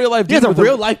dude. He's a real life He dude has a with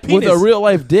real life with a penis. real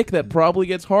life dick that probably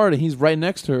gets hard, and he's right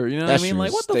next to her. You know That's what I mean? true.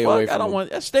 Like, what Stay the away fuck? I from don't him.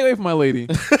 want. Stay away from my lady.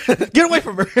 Get away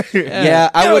from her. Yeah,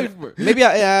 I Get away would. from her. Maybe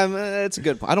it's a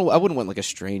good point. I wouldn't want like a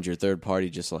stranger, third party,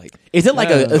 just like Is it like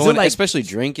Yeah. a? Is it going, like? especially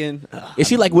drinking. Is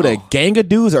she like with a gang of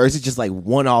dudes, or is it just like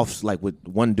one offs, like with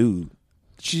one dude,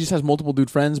 She just has multiple dude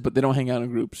friends, but they don't hang out in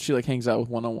groups. She like hangs out with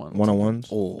one on one. one on ones?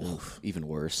 Oh, even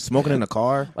worse. Smoking in the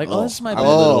car. Like, Oh. this is my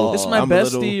Oh. this is my I'm a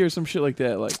bestie little- or some shit like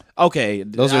that. Like, Okay,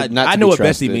 Those are not I to know be what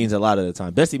trusted. bestie means a lot of the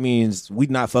time. Bestie means we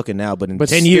not fucking now, but in But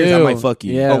 10 years I still, might fuck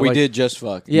you. yeah. Oh, we like- did just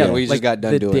fuck. yeah, we just like, got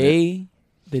done the doing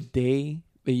it. the day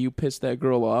that you piss that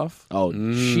girl off, Oh,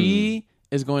 she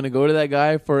is going to go to that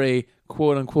guy for a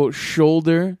quote unquote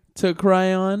shoulder to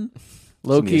cry on.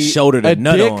 Low Give me a key, shoulder to a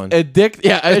nut dick, on. a dick,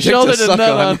 yeah, a dick shoulder to to suck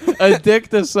nut on, a dick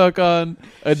to suck on,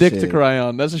 a dick to Shit. cry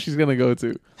on. That's what she's gonna go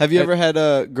to Have you ever had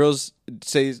girls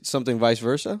say something vice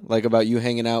versa, like about you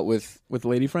hanging out with with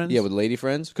lady friends. with lady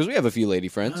friends? Because we have a few lady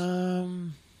friends.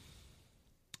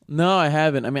 No, I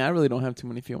haven't. I mean, I really don't have too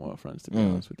many female friends to be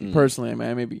honest with you. Mm. Personally, I mean,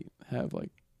 I maybe have like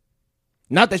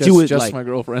not that just, you would just like, my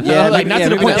girlfriend. yeah, Like, like not to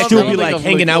the I mean, point I that don't- you I would be don't think like I'm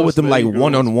hanging really out close with to them like lady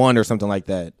one girls. on one or something like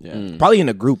that. Yeah. Mm. Probably in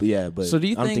a group, yeah. But So do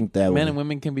you I don't think that men would, and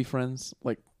women can be friends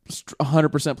like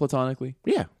 100% platonically?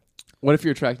 yeah. What if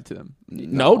you're attracted to them?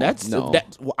 No, that's no.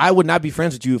 well, I would not be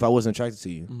friends with you if I wasn't attracted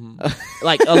to you. Mm-hmm.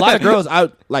 Like a lot of girls, I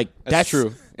like that's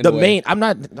true, in The a way. main, I'm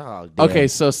not. Oh, damn. Okay,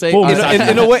 so say Full all right, massage.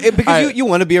 in a way, because Alright. you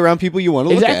want to be around people you want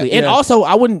to look Exactly, at. and Yeah. also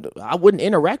I wouldn't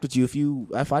interact with you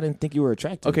if I didn't think you were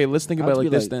attractive. Okay, let's think I'd about it be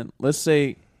like this like- then. Let's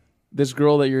say this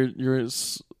girl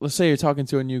that let's say you're talking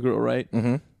to a new girl, right?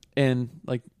 Mm-hmm. And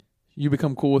like you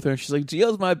become cool with her, and she's like,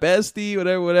 "Gio's my bestie,"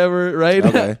 whatever, right?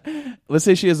 Okay. Let's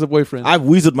say she has a boyfriend. I've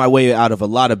weaseled my way out of a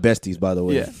lot of besties, by the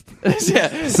way. yeah,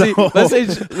 yeah. So, See, let's say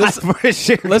for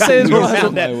sure. let's say this girl has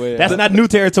Found a- that. That's not new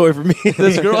territory for me.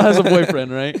 this girl has a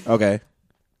boyfriend, right? Okay.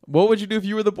 What would you do if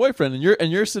you were the boyfriend?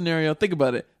 In your scenario, think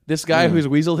about it. This guy who's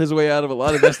weaseled his way out of a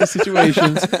lot of bestie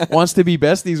situations wants to be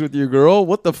besties with your girl.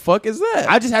 What the fuck is that?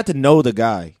 I just have to know the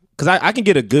guy. Because I can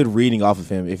get a good reading off of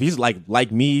him. If he's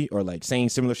like me or like saying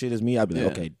similar shit as me, I'd be like,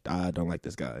 Yeah. okay, I don't like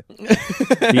this guy.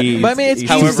 But I mean, it's he's easy.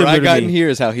 However, similar I to got me. in here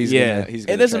is how he's Yeah. gonna, he's It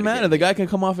gonna doesn't try to matter. get The me. guy can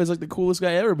come off as like the coolest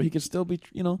guy ever, but he could still be,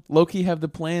 low key have the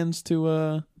plans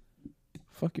to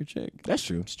fuck your chick. That's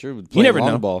true. It's true. You never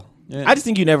long know. Ball. Yeah. I just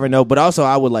think you never know. But also,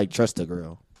 I would like trust a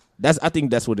girl. I think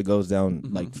that's what it goes down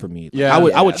like for me. yeah, I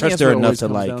would think trust that's her what it enough always to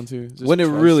comes like. down to, just When it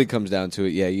trust. really comes down to it,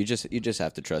 yeah, you just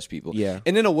have to trust people. Yeah.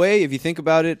 And in a way, if you think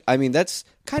about it, I mean, that's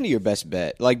kind of your best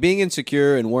bet. Like being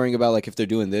insecure and worrying about like if they're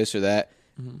doing this or that,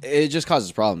 it just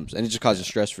causes problems and it just causes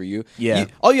stress for you. Yeah.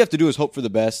 All you have to do is hope for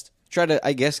the best. Try to,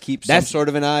 I guess, keep some That's- sort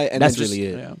of an eye, and that's then just, really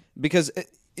it. Yeah. because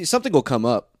something will come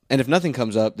up, and if nothing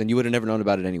comes up, then you would have never known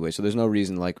about it anyway. So there's no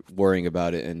reason like worrying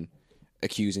about it and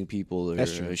accusing people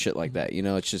That's or true. shit like that. You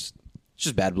know, it's just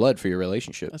bad blood for your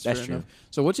relationship. That's That's fair true. enough.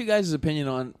 So, what's you guys' opinion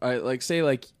on, like, say,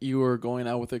 like you were going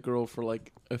out with a girl for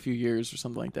like a few years or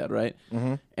something like that, right?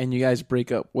 Mm-hmm. And you guys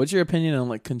break up. What's your opinion on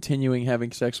like continuing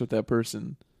having sex with that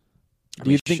person? I Do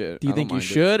you mean, think? shit, Do you I think don't you mind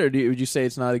it. should, or would you say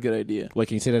it's not a good idea? Wait,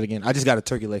 can you say that again? I just got a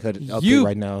turkey leg up You there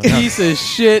right now. piece of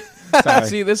shit. Sorry.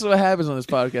 See, this is what happens on this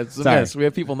podcast. It's a Sorry. mess. We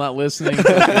have people not listening,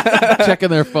 checking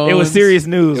their phones. It was serious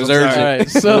news. It was I'm sorry. urgent. All right, It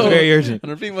so was very urgent. I'm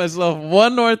gonna repeat myself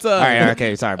one more time. All right,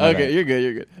 okay, sorry. my Okay, bad. you're good.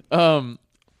 You're good.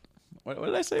 What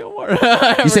did I say? One more.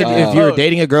 You said if you were Oh,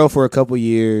 dating a girl for a couple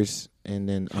years and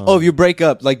then Oh, if you break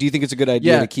up, like, do you think it's a good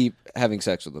idea Yeah. to keep having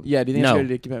sex with them? Yeah, do you think No. it's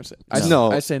good to keep having sex?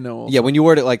 No. I say no. Also. Yeah, when you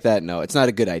word it like that, no, it's not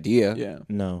a good idea. Yeah.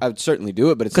 no, I would certainly do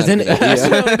it, but it's because not then a good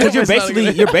idea. because you're It's not a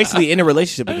good you're basically in a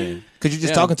relationship again because you're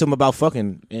just Yeah. talking to them about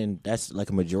fucking and that's like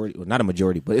a majority, well, not a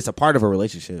majority, but it's a part of a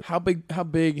relationship. How big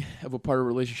of a part of a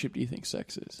relationship do you think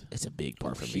sex is? It's a big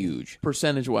part for me. Huge.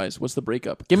 Percentage wise, what's the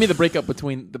breakup? Give me the breakup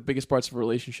between the biggest parts of a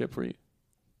relationship for you.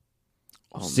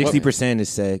 60% is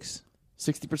sex.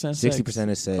 60%. 60%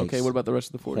 is sex. Okay, what about the rest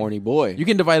of the 40? Horny boy. You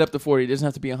can divide up to 40. It doesn't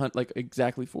have to be like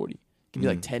exactly 40. It can be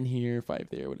Mm. like 10 here, 5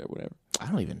 there, whatever. I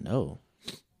don't even know.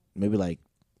 Maybe like.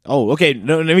 Oh, okay.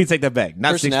 No, let me take that back.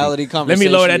 Not 60. Personality Let me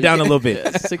lower that conversation. down a little bit.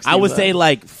 Yeah, 60 I would is say that.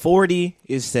 like 40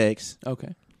 is sex.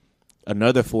 Okay.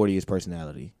 Another 40 is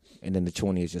personality, and then the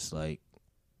 20 is just like,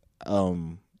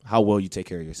 how well you take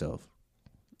care of yourself,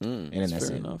 and then that's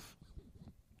fair it. enough.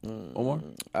 Omar?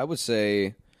 I would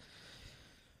say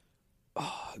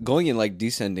going in like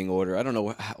descending order. I don't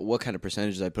know what kind of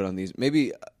percentages I put on these.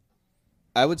 Maybe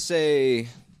I would say.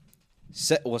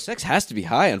 Sex has to be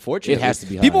high. Unfortunately, It has to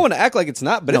be high. People want to act like it's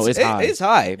not, but No, it's high. It's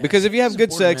high because if you have it's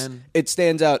good important, sex, man. it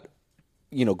stands out,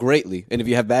 greatly. And if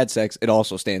you have bad sex, it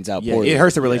also stands out. Yeah, poorly. it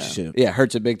hurts the relationship. Yeah, it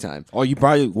hurts it big time. Or you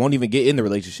probably won't even get in the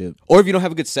relationship. Or if you don't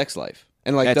have a good sex life,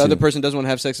 and like That the other too. person doesn't want to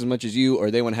have sex as much as you,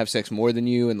 or they want to have sex more than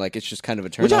you, and like it's just kind of a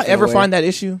turn. Would y'all off in a ever way. find that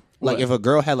issue? Like What? if a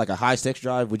girl had like a high sex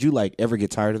drive, would you like ever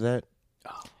get tired of that?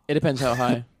 It depends how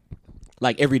high.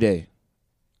 Like every day.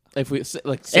 If we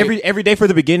like say, Every day for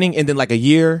the beginning, and then like a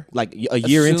year into it,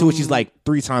 Assume- she's like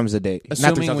 3 times a day. Not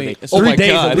 3 assuming times we- a day. assuming- Oh my 3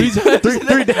 days God. a week.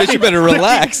 3 days. Bitch, you better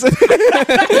relax.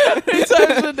 3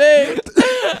 times a day,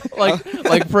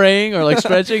 like praying or like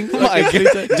stretching. Like,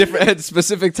 different at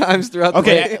specific times throughout the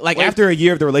Okay, day. like after a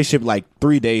year of the relationship, like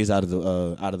 3 days out of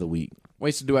the week.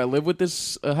 Wait, so do I live with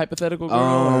this hypothetical girl?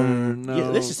 or no? Yeah,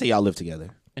 let's just say y'all live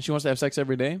together. And she wants to have sex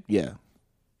every day. Yeah.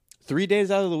 3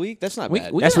 days out of the week? That's not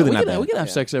bad. That's really not bad. We can have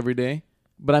Yeah. sex every day,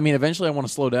 but I mean, eventually I want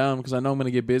to slow down because I know I'm going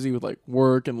to get busy with like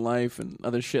work and life and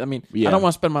other shit. I mean, Yeah. I don't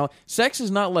want to spend my life. Sex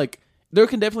is not like there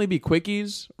can definitely be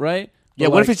quickies, right? Yeah,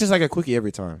 But, what like, if it's just like a quickie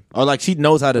every time? Or like she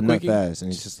knows how to nut quickie? fast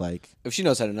and it's just like, If she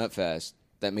knows how to nut fast,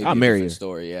 that may be I'll a marry different her.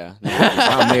 story, yeah.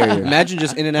 I'll marry her. Imagine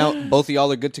just in and out, both of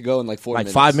y'all are good to go in like 4 Like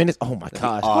minutes. 5 minutes? Oh my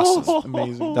gosh. Awesome.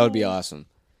 amazing? That would be awesome.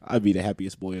 I'd be the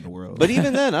happiest boy in the world. But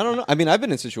even then, I don't know. I mean, I've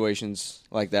been in situations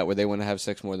like that where they want to have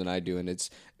sex more than I do, and it's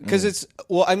because it's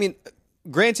well. I mean,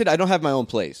 granted, I don't have my own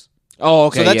place, oh,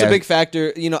 okay. so that's yeah. a big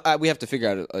factor. We have to figure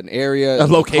out an area, A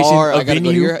location, car. a I gotta go to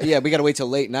venue. your, yeah, we got to wait till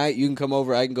late night. You can come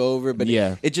over, I can go over, but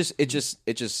Yeah. it just,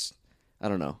 I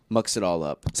don't know, mucks it all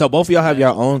up. So both of y'all have your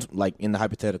own, like in the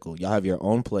hypothetical, y'all have your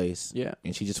own place. Yeah.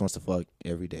 And she just wants to fuck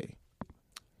every day.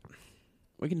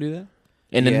 We can do that.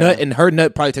 And the Yeah. nut and her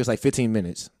nut probably takes like 15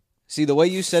 minutes. See, the way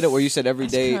you said it, where you said every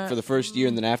That's day kinda- for the first year,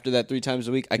 and then after that 3 times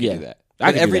a week, I can Yeah. do that. I But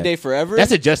can do every that. day forever.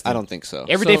 That's adjusting. I don't think so.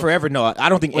 Every day So- forever? No, I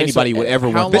don't think Wait, anybody so, would ever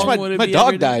how want long that. Bitch, would it my be dog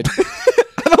every day? died.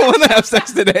 I don't want to have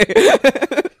sex today.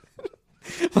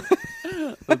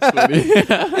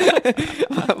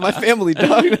 My family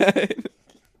dog died.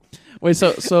 Wait,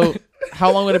 so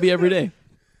how long would it be every day?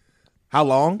 How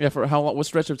long? Yeah, for how long? What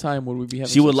stretch of time would we be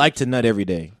having? She would sex? like to nut every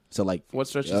day. So like What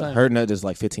stretch of time? her nut is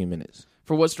like 15 minutes.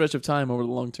 For what stretch of time over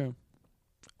the long term?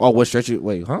 Oh, what stretch?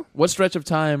 Wait, huh? What stretch of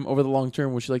time over the long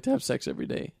term would you like to have sex every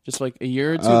day? Just like a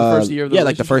year or two, the first year of the yeah,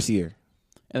 like the relationship? first year.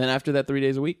 And then after that, 3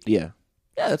 days a week? Yeah,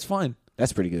 Yeah, that's fine.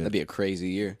 that's pretty good. That'd be a crazy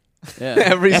year. Yeah.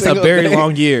 Every That's a single very day.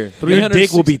 long year. Your 360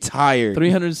 dick will be tired,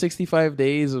 365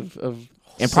 days of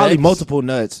and probably sex. multiple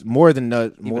nuts, more than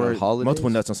on more holidays? multiple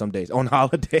nuts on some days. On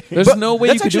holiday, There's But no way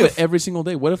you that's could do actually it every single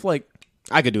day. What if like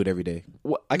I could do it every day.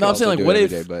 what, I can no, I'm also saying like do it what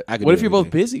every if day, but I could what do if it you're every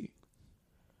both day. busy?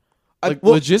 Like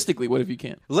well, logistically, what if you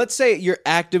can't? let's say you're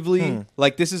actively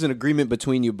like this is an agreement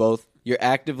between you both. You're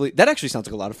actively that actually sounds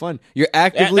like a lot of fun. You're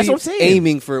actively that's what I'm saying.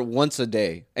 aiming for once a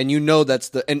day, and you know that's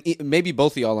the and maybe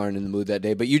both of y'all aren't in the mood that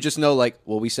day, but you just know like,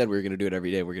 well, we said we were gonna do it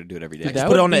every day. We're gonna do it every day. Dude, Just that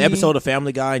put it would on the be- episode of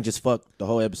Family Guy and just fuck the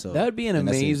whole episode. That would be an And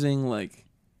that's it. amazing like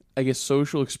I guess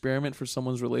social experiment for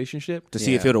someone's relationship. to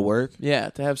see if Yeah. it'll work. Yeah,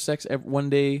 to have sex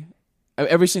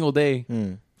every single day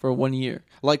Hmm. for 1 year.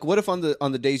 Like, what if on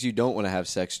the days you don't want to have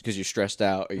sex because you're stressed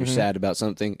out or you're Mm-hmm. sad about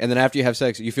something, and then after you have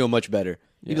sex, you feel much better?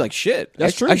 You'd be Yeah. like, shit,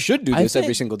 That's true. I should do I this every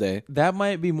think- single day. That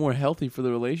might be more healthy for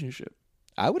the relationship,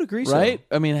 I would agree, right?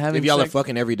 So. I mean, having If y'all sex, are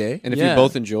fucking every day, And if Yeah. you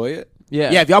both enjoy it,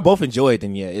 yeah, yeah, if y'all both enjoy it,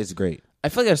 then yeah, it's great. I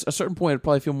feel like at a certain point it'd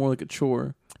probably feel more like a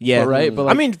chore. Yeah, But right, but I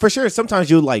like- mean, for sure, sometimes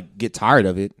you'll like get tired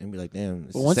of it and be like, "Damn,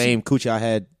 it's But the once same coochie I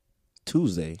had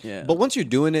Tuesday." Yeah, but once you're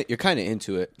doing it, you're kind of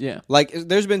into it. yeah, Like,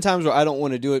 there's been times where I don't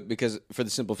want to do it because for the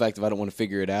simple fact of I don't want to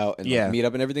figure it out and like, Yeah. meet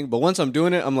up and everything. But once I'm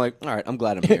doing it, I'm like, all right, I'm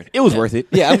glad I'm here. It was worth it.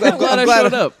 Yeah, I'm glad, glad I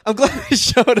showed up. I'm glad I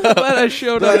showed up. I'm glad I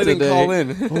showed Glad up I didn't today. call in.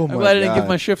 Oh I'm glad I didn't give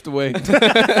my shift away.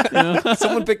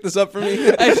 Someone picked this up for me.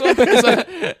 Hey, someone pick this up.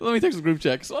 Let me text the group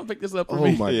chat. Someone pick this up for Oh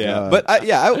me. my Yeah, god!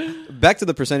 but back to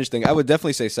the percentage thing. I would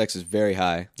definitely say sex is very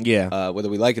high. yeah, Whether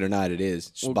we like it or not, it is.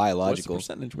 It's just Well, biological. What's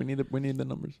the percentage? We need the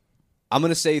numbers. I'm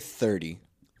gonna say 30.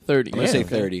 30. I'm gonna say Okay.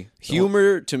 30.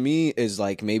 Humor to me is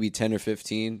like maybe 10 or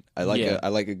 15. I like Yeah. I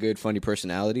like a good funny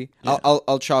personality. Yeah.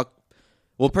 I'll chalk.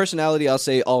 Well, personality I'll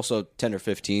say also 10 or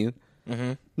 15.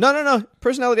 Mm-hmm. No.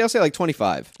 Personality I'll say like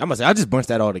 25. I must say, I just bunched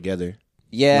that all together.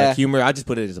 Yeah. Like humor, I just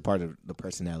put it as a part of the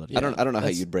personality. I don't know how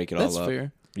That's- you'd break it all That's up.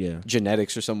 fair. Yeah,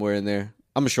 Genetics or somewhere in there.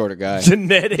 I'm a shorter guy.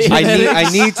 genetics. I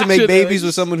need to make Genetics. babies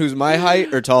with someone who's my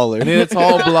height or taller. I need a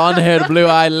tall, blonde-haired,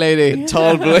 blue-eyed lady.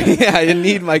 Tall blue. Yeah, I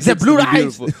need my kids blue to be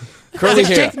eyes? beautiful. Curly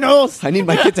hair. nose. I need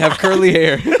my kid to have curly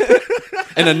hair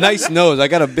and a nice nose. I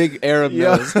got a big Arab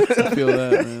nose. I feel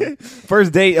that, man.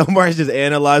 First date, Omar's just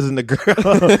analyzing the girl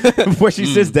before she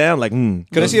sits down. Like, Can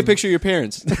I see a picture of your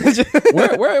parents?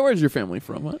 Where's your family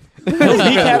from? Huh?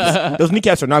 those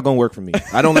kneecaps are not going to work for me.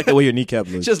 I don't like the way your kneecap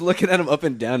looks. Just looking at him up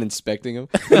and down, inspecting him.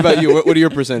 What about you? What are your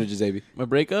percentages, AB? My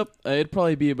breakup, it'd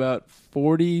probably be about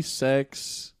 40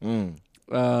 sex,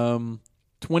 20%.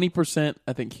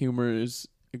 I think humor is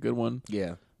a good one.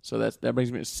 Yeah. So that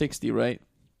brings me to 60, right?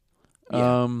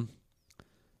 Yeah.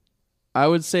 I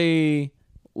would say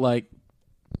like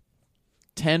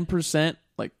 10%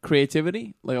 like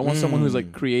creativity. Like I want someone who's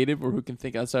like creative or who can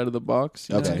think outside of the box.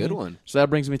 You know That's a what I good mean? one. So that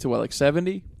brings me to what, like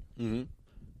 70? Mm-hmm.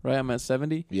 Right? I'm at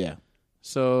 70. Yeah.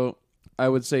 So I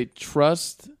would say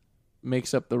trust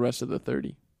makes up the rest of the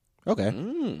 30. Okay.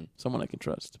 Someone I can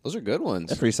trust. Those are good ones.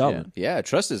 That's pretty solid. Yeah,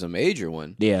 trust is a major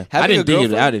one. Yeah. Having I a didn't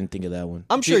girlfriend- think of that one.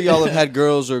 I'm sure y'all have had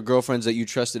girls or girlfriends that you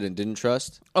trusted and didn't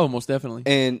trust. Oh, most definitely.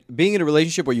 And being in a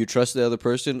relationship where you trust the other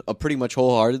person pretty much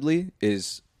wholeheartedly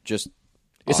is just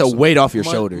It's awesome. a weight off your Mu-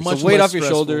 shoulders. much It's a weight less off your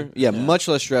stressful. shoulder. Yeah, much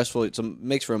less stressful. It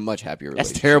makes for a much happier That's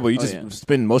relationship. terrible. You Oh, just yeah.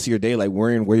 spend most of your day like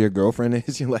worrying where your girlfriend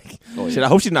is. You're like, Oh, shit, yeah. I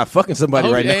hope she's not fucking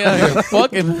somebody right now.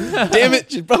 Fucking. Damn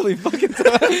it, she's probably fucking.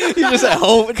 He's just at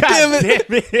home. Damn it.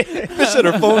 Bitch said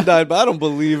her phone died, but I don't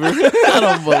believe her. I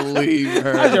don't believe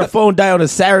How's her. your phone die on a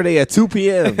Saturday at 2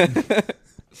 p.m.?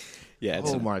 Yeah,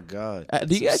 it's Oh my god.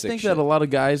 Do you some guys sick think shit. that a lot of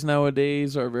guys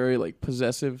nowadays are very like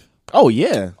possessive? Oh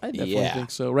yeah. I definitely Yeah.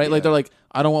 think so. Right? Like they're like,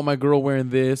 I don't want my girl wearing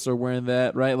this or wearing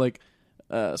that. Right? Like.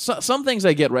 Some things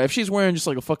I get, right? If she's wearing just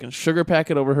like a fucking sugar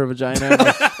packet over her vagina, and,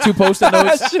 like, 2 Post-it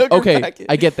notes, Sugar okay, packet.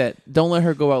 I get that. Don't let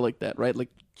her go out like that, right? Like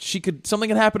something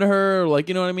could happen to her, or like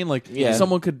you know what I mean? Like Yeah.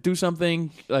 someone could do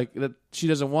something like that she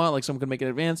doesn't want, like someone could make it in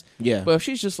advance. Yeah. But if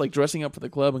she's just like dressing up for the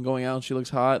club and going out, and she looks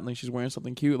hot, and like she's wearing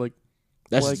something cute, like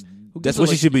That's like, who that's gives a, what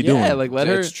she like- should be doing. Yeah, like let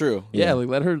her. It's true. Yeah, Yeah. like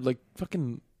let her like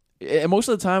fucking. And most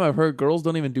of the time, I've heard girls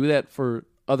don't even do that for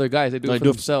other guys. They do Like, it for do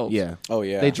it- themselves. Yeah. Oh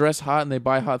yeah. They dress hot and they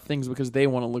buy hot things because they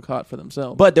want to look hot for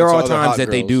themselves. But there It's are all the times hot that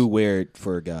they girls. do wear it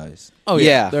for guys. oh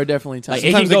yeah. there are definitely Like times. it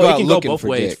can Sometimes they go, go it out can go looking both for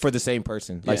ways dick. for the same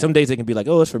person. Like Yeah. some days they can be like,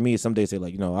 "Oh, it's for me." Some days they're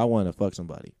like, "I want to fuck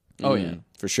somebody." Oh yeah.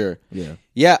 for sure. Yeah.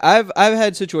 Yeah, I've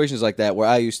had situations like that where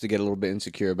I used to get a little bit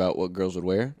insecure about what girls would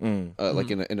wear, like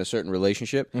in a certain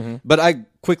relationship. But I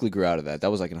quickly grew out of that.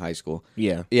 That was like in high school.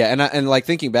 Yeah. Yeah, and like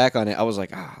thinking back on it, I was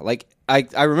like, like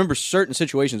I remember certain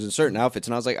situations and certain outfits,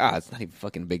 and I was like, it's not even a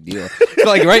fucking big deal. But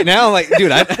like right now, I'm like,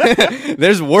 dude,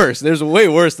 there's worse. There's way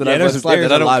worse than Yeah, I've there's- let slide there's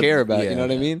that I a don't lot- care about. yeah. You know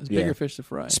what I mean? It's Yeah. bigger fish to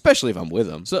fry. Especially if I'm with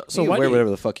them. So you can why wear do you- whatever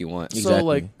the fuck you want. Exactly. So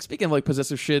like speaking of like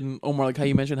possessive shit and Omar, like how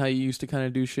you mentioned how you used to kind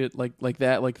of do shit like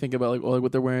that, like think about like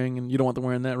what they're wearing and you don't want them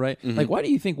wearing that, right? Like why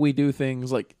do you think we do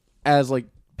things like as like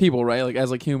people, right? Like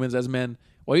as like humans, as men,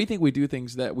 why do you think we do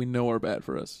things that we know are bad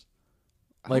for us?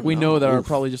 Like we know that are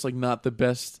probably just like not the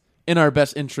best in our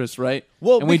best interest, right?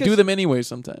 Well, and we do because- them anyway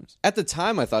sometimes. At the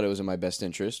time, I thought it was in my best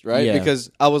interest, right? Yeah.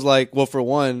 Because I was like, well, for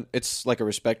one, it's like a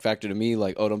respect factor to me.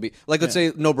 Like, don't be like, let's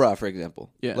say no bra, for example.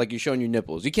 Yeah. Like you're showing your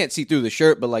nipples. You can't see through the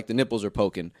shirt, but like the nipples are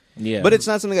poking. Yeah. But it's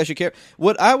not something I should care.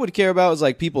 What I would care about is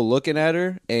like people looking at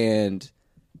her and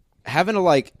having to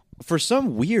like. For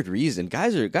some weird reason,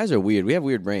 guys are weird. We have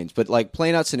weird brains, but like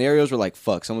playing out scenarios where like,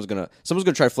 fuck, someone's gonna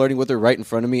try flirting with her right in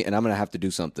front of me, and I'm gonna have to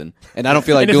do something, and I don't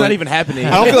feel like and it's doing. not even happening.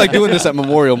 I don't feel like doing this at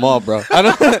Memorial Mall, bro. I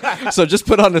don't. So just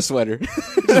put on a sweater.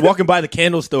 Just walking by the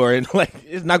candle store and like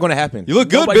it's not going to happen. You look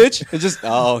good, Nobody- bitch. It's just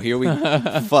here we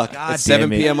fuck. God It's 7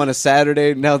 damn it. p.m. on a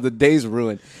Saturday. Now the day's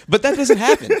ruined. But that doesn't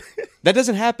happen. That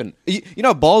doesn't happen. You know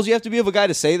how balls you have to be of a guy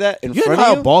to say that in You know front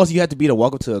how of you? balls you have to be to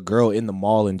walk up to a girl in the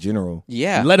mall in general.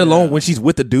 Yeah. Let alone when she's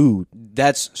with the dude.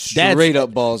 That's straight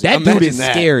up balls. That Imagine dude is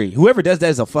that. scary. Whoever does that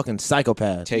is a fucking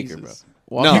psychopath. Take her, bro.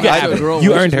 Walking No, up to I a don't. girl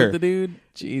You while earned she's her. with the dude.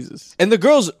 Jesus. And the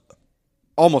girl's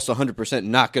almost 100%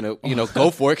 not gonna,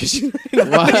 go for it because you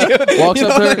Walks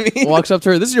up to her. Walks up to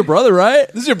her. This is your brother, right?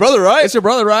 This is your brother, right? It's your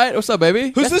brother, right? What's up,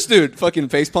 baby? Who's this dude? Fucking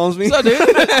face palms me. What's up, dude?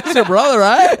 It's your brother,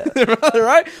 right? Brother,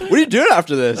 right? What are you doing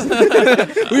after this?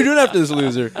 What are you doing after this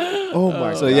loser? Oh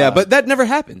my So yeah, but that never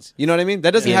happens. You know what I mean?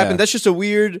 That doesn't Yeah. happen. That's just a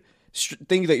weird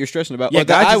thing that you're stressing about. Yeah, Or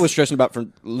that guys I just- was stressing about for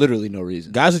literally no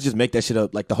reason. Guys would just make that shit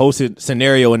up, like the whole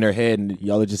scenario in their head, and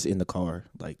y'all are just in the car,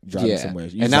 like driving Yeah. somewhere.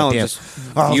 And You're now like, I'm damn, just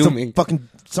oh, fuming.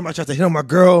 somebody tried to hit on my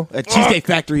girl at Cheesecake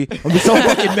Factory. I'm so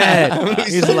fucking mad.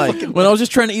 He's like, When I was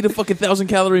just trying to eat a fucking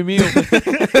 1,000-calorie meal.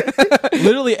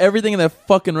 Literally everything in that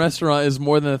fucking restaurant is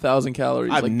more than 1,000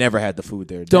 calories. I've Like, never had the food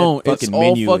there. don't. That It's fucking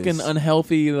all menu fucking is,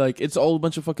 unhealthy. Like, it's all a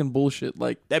bunch of fucking bullshit.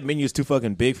 Like, that menu is too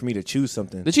fucking big for me to choose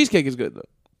something. the cheesecake is good, though.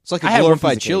 It's like I a had one glorified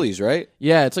piece of cake. Chili's, right?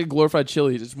 Yeah, it's like glorified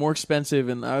Chili's. It's more expensive,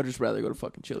 and I would just rather go to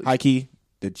fucking Chili's. High key,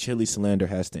 the chili slander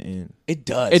has to end. It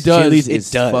does. It does. Chili's It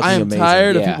is does. fucking I am amazing.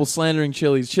 tired of Yeah. people slandering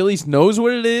Chili's. Chili's knows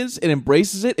what it is. It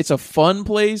embraces it. It's a fun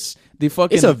place. The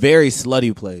fucking It's a very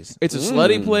slutty place. it's a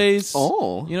slutty place.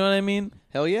 Oh. You know what I mean?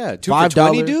 Hell yeah. $2 $5, for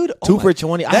 20, dude? Oh Two my- for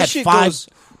 20. I That had shit $5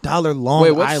 Long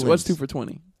Wait, Island. what's 2 for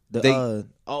 20? The, They- you got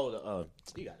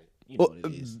it. You know Well,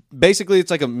 what it is. basically,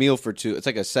 it's like a meal for two. It's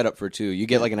like a setup for two. You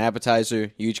get like an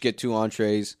appetizer. You each get 2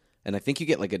 entrees. And I think you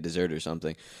get like a dessert or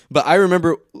something. But I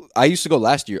remember I used to go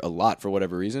last year a lot for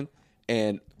whatever reason.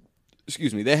 And,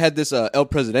 excuse me, they had this El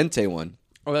Presidente one.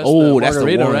 Oh, that's Oh, the that's the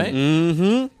margarita, one. right?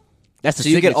 Mm-hmm. That's the So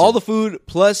you get all signature. the food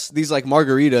plus these like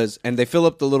margaritas, and they fill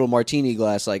up the little martini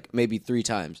glass like maybe 3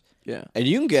 times. Yeah. And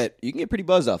you can get pretty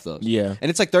buzzed off those. Yeah. And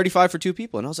it's like 35 for 2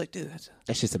 people. And I was like, dude,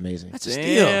 That's just amazing. that's a Damn,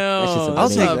 steal. That's just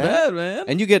that's amazing. not bad, man.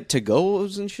 And you get to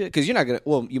goes and shit because you're not gonna.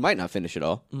 Well, you might not finish it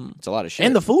all. It's a lot of shit.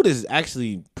 And the food is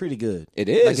actually pretty good. It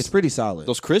is. Like, it's pretty solid.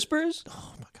 those crispers.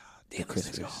 Oh my god, damn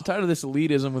crispers. I'm tired of this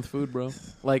elitism with food, bro.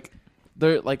 Like,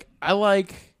 they're like, I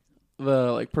like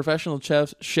the like professional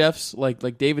chefs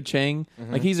like David Chang.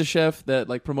 Like, he's a chef that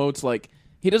like promotes like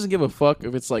he doesn't give a fuck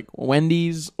if it's like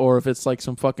Wendy's or if it's like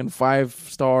some fucking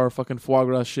 5-star fucking foie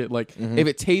gras shit. Like, if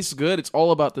it tastes good, it's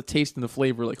all about the taste and the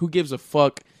flavor. Like, who gives a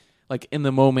fuck? Like in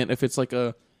the moment, if it's like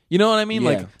a, you know what I mean? Yeah,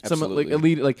 like some like absolutely.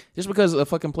 elite, like just because a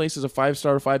fucking place is a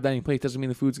 5-star, 5 dining place doesn't mean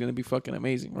the food's gonna be fucking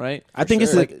amazing, right? I think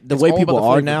it's sure. like Like, the it's way all people about the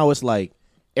are flavor. now. It's like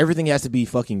everything has to be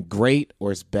fucking great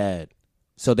or it's bad.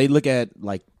 So they look at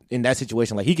like in that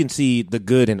situation, like he can see the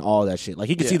good in all that shit. Like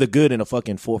he can see Yeah. the good in a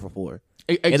fucking 4 for $4,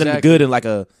 and then the Exactly. good in like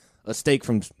a steak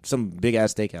from some big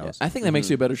ass steakhouse. I think that makes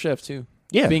you a better chef too.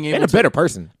 Yeah, being able and a to- better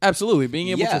person. Absolutely, being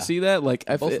able Yeah. to see that, like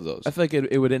Both of those. I feel like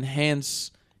it would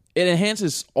enhance. It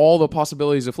enhances all the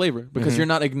possibilities of flavor because you're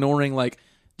not ignoring like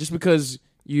just because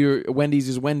your Wendy's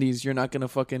is Wendy's, you're not gonna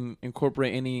fucking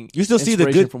incorporate any. You still see the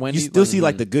inspiration good. from You Wendy's. still see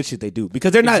like the good shit they do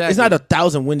because they're not. It's Exactly. not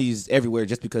 1,000 Wendy's everywhere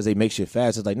just because they make shit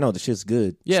fast. It's like no, the shit's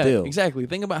good. Yeah, still. exactly.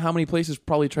 Think about how many places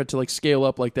probably tried to like scale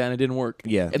up like that and it didn't work.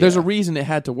 Yeah. And there's a reason it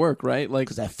had to work, right? Like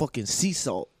Because that fucking sea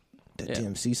salt, that Yeah.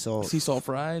 damn sea salt. sea salt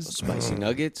fries. Spicy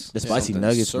nuggets. The spicy Something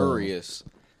nuggets, bro. Serious.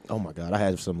 Oh my god, I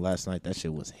had some last night. That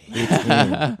shit was hitting.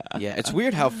 Yeah, it's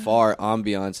weird how far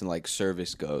ambiance and like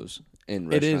service goes in It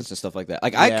restaurants is. and stuff like that.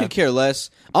 Like I Yeah. could care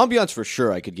less. Ambiance for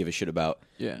sure, I could give a shit about.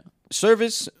 Yeah.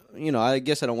 Service, you know, I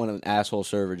guess I don't want an asshole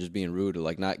server just being rude or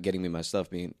like not getting me my stuff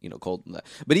being, you know, cold and that.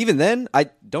 But even then, I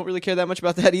don't really care that much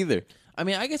about that either. I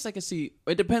mean, I guess I can see.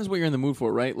 It depends what you're in the mood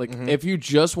for, right? Like, Mm-hmm. if you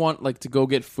just want like to go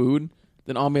get food,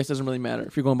 then ambiance doesn't really matter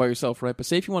if you're going by yourself, right? But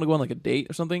say if you want to go on like a date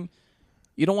or something,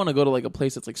 you don't want to go to like a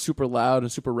place that's like super loud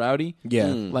and super rowdy. Yeah.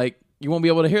 Like, you won't be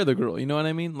able to hear the girl. You know what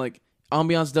I mean? Like,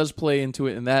 ambiance does play into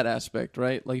it in that aspect,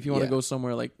 right? Like, if you want to Yeah. go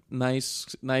somewhere like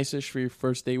nice-ish for your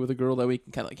first date with a girl that we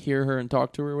can kind of like hear her and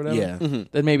talk to her or whatever, Yeah.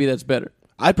 then maybe that's better.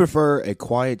 I prefer a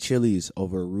quiet Chili's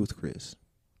over a Ruth Chris,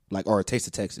 like or a Taste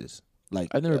of Texas. Like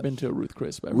I've never been to a Ruth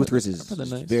Chris, but Ruth Chris I've is heard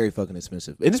they're nice. very fucking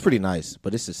expensive. It is pretty nice,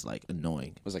 but it's just like annoying.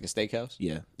 It was like a steakhouse.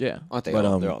 Yeah. Yeah. Aren't they But,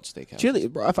 all? They're all steakhouse. Chili,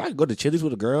 bro. If I could go to Chili's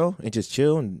with a girl and just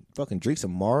chill and fucking drink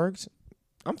some margs,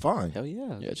 I'm fine. Hell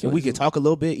yeah. Yeah, And we could talk a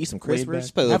little bit, eat some Way crispers, back.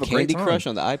 Just play a have little a great Candy time. Crush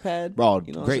on the iPad. Bro,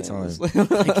 You know what great I'm saying? time.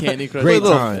 Candy Crush. Great I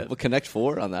love time. that. Well, Connect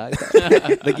 4 on the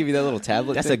iPad. They give you that little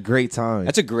tablet. That's thing. a great time.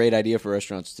 That's a great idea for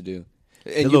restaurants to do.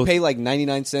 And you little- pay like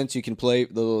 99 cents. You can play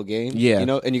the little game. Yeah. You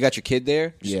know, and you got your kid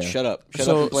there. Just Yeah. shut up. Shut up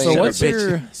So, and play. so Shut up, what's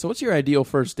bitch. what's your ideal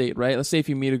first date, right? Let's say if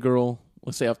you meet a girl,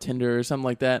 let's say off Tinder or something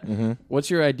like that.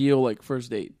 What's your ideal like first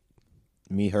date?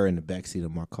 Me, her in the backseat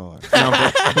of my car.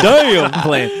 Damn, I'm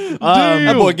playing.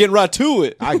 That boy getting right to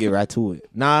it. I get right to it.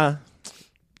 Nah,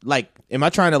 like, am I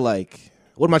trying to like?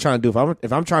 What am I trying to do?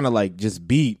 If I'm trying to like just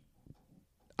beat,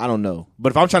 I don't know.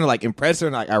 But if I'm trying to like impress her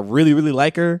and like I really really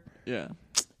like her, Yeah.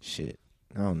 shit,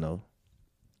 I don't know.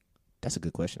 That's a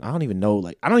good question. I don't even know.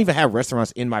 Like, I don't even have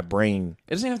restaurants in my brain.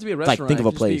 It doesn't have to be a Like, restaurant. think of It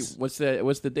a can just be, place.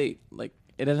 what's the date? Like,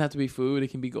 it doesn't have to be food. It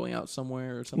can be going out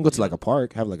somewhere or You something. can go to like a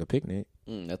park, have like a picnic.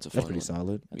 That's a fun That's pretty one.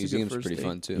 solid. That's a good Museum's first pretty date.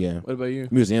 fun too. Yeah, What about you?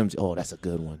 museums. Oh, that's a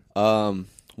good one.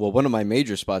 Well, one of my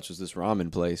major spots was this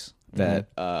ramen place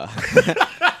that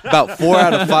Mm-hmm. about 4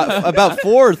 out of 5, about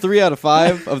 4 or 3 out of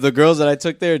 5 of the girls that I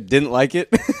took there didn't like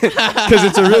it because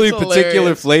it's a really That's particular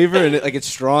hilarious. flavor and it's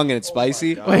strong and it's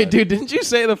spicy. Wait, dude, didn't you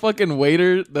say the fucking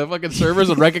waiter, the fucking servers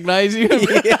would recognize you?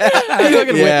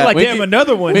 Yeah. Like, Wait, damn,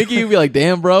 another one. Mickey, you'd be like,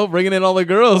 damn, bro, bringing in all the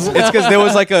girls. It's because there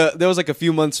was like a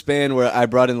few months span where I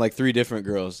brought in like 3 different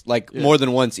girls, like more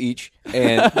than once each,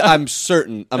 and I'm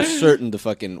certain the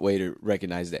fucking waiter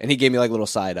recognized it, and he gave me like little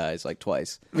side eyes like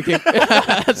twice.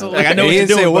 That's Like, I And know he what you're didn't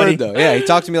say doing, a word buddy. though. Yeah, he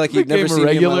talked to me like he'd never Became a seen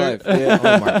me in my regular. life. Yeah.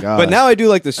 Oh my god. But now I do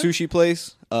like the sushi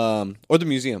place, or the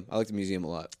museum. I like the museum a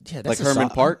lot. Yeah, like that's a Herman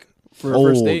so- Park. for a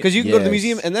first date. Because you can go to the Yes.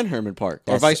 museum and then Herman Park,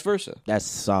 or That's- vice versa. That's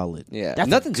solid. Yeah, that's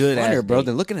nothing's good funner, bro, date.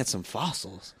 than looking at some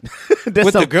fossils That's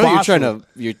with a the girl fossil.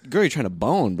 you're trying to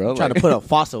bone, bro. trying Like, to put a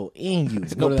fossil in you.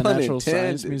 Go to the pun Natural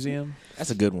Science intended. Museum.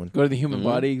 That's a good one. Go to the Human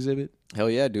Body exhibit. hell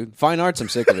yeah, dude. Fine arts, I'm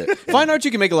sick of it. Fine arts, you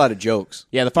can make a lot of jokes.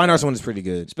 Yeah, the fine arts one is pretty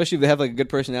good. Especially if they have like a good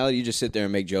personality, you just sit there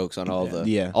and make jokes on all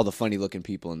the funny looking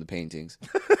people in the paintings.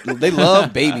 They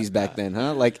love babies back then,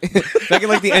 huh? Like back in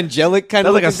like the angelic kind That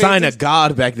of was like a looking sign paintings. of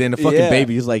God back then. The fucking Yeah.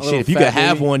 baby was like, A shit, little if you fat could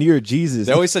have baby. one, you're Jesus.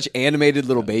 They're always such animated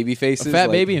little baby faces. A fat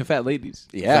like- baby and fat ladies.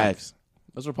 Yeah, Facts.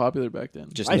 Those were popular back then.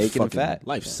 just Life naked and fucking- fat.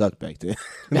 Life sucked back then.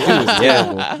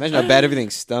 Yeah, imagine how bad everything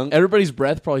stunk. Everybody's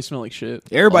breath probably smelled like shit.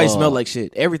 Everybody Oh. smelled like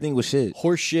shit. Everything was shit.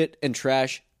 Horse shit and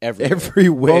trash everywhere.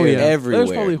 Everywhere. Oh yeah, Everywhere.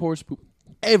 There's probably horse poop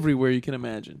everywhere you can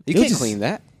imagine. You It was can't just- clean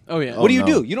that. Oh yeah. What do you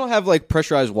no. do? You don't have like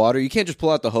pressurized water. You can't just pull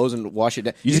out the hose and wash it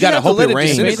down. You just gotta have to hope let it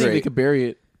rains. If anything, they disintegrate. could bury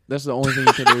it. That's the only thing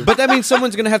you can do. But that means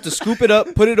someone's gonna have to scoop it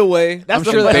up, put it away. I'm I'm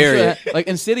sure sure that, bury it. like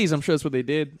in cities, I'm sure that's what they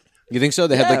did. You think so?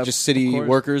 They have Yeah, like just of city course.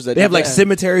 workers that They have do like that?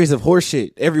 cemeteries of horse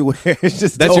shit everywhere. It's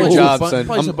just That's your dope. job, Probably son.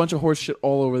 just a I'm bunch of horse shit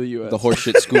all over the U.S. the horse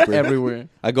shit scooper. everywhere.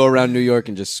 I go around New York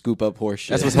and just scoop up horse shit.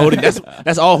 That's what's holding.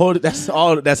 That's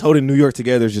all that's holding New York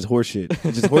together is just horse shit.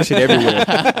 It's just horse shit everywhere.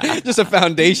 just a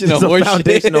foundation It's of a horse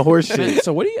foundation shit. of horse Man, shit.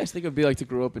 so what do you guys think it'd be like to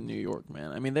grow up in New York,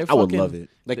 man? I mean, they're I would fucking, love it.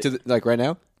 Like right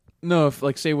now. No, if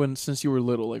like say since you were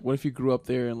little, like what if you grew up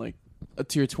there and like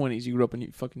to your 20s, you grew up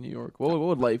in fucking New York? What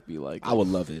would life be like? I would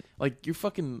love it. Like you're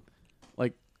fucking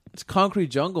like it's concrete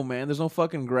jungle, man. There's no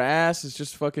fucking grass. It's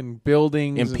just fucking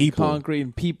buildings And people. concrete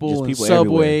and people Just and people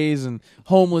subways and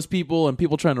homeless people and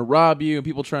people trying to rob you and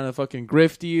people trying to fucking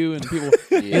grift you and people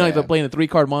you know like they're playing the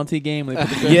 3-card Monte game. And they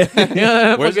put the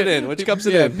Yeah. Where's it in? Which cups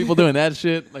it yeah, in? people doing that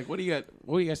shit. Like what do you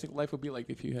guys think life would be like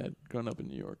if you had grown up in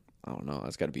New York? I don't know.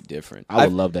 That's got to be different. I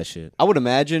would love that shit. I would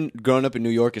imagine growing up in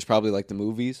New York is probably like the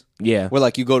movies, Yeah. where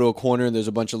like you go to a corner and there's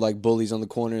a bunch of like bullies on the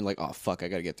corner and like, oh fuck, I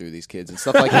gotta get through these kids and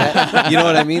stuff like that. You know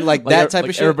what I mean? Like that type like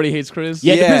of shit. Everybody hates Chris.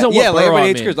 Yeah, it depends on what yeah, like borough everybody I'm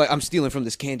hates in. Chris. Like I'm stealing from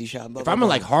this candy shop. Blah, If blah, I'm blah. in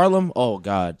like Harlem, oh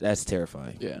god, that's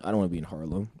terrifying. Yeah. I don't want to be in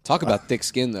Harlem. Talk about thick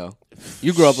skin though.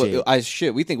 You grew up.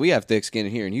 Shit. We think we have thick skin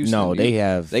here in Houston. No, they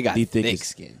have. They got the thick thickest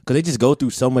skin. because they just go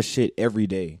through so much shit every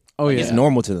day. Oh, yeah. It's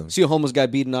normal to them. See a homeless guy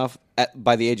beaten off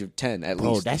by the age of 10 at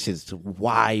Bro, least. that shit's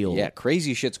wild. Yeah,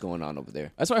 crazy shit's going on over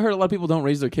there. That's why I heard a lot of people don't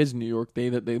raise their kids in New York. They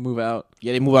move out.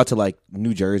 Yeah, they move out to like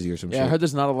New Jersey or some Yeah, shit. I heard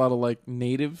there's not a lot of like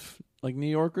native like New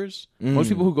Yorkers. Most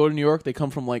people who go to New York, they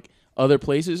come from like other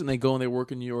places and they go and they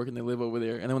work in New York and they live over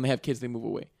there. And then when they have kids, they move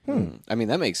away. I mean,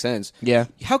 that makes sense. Yeah.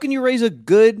 How can you raise a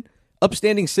good,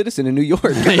 upstanding citizen in New York?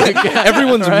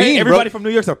 Everyone's mean, Everybody bro. from New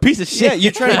York's a piece of shit. Yeah,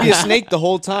 you're trying to be a snake the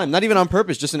whole time. Not even on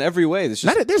purpose, just in every way. There's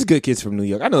just, There's good kids from New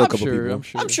York. I know a I'm couple sure. people. I'm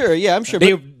sure. I'm sure. Yeah, I'm sure.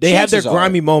 They but they have their chances are,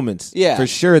 grimy moments. Yeah. for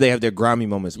sure. They have their grimy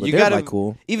moments, but You they're gotta like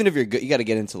cool. Even if you're good, you got to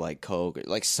get into like coke or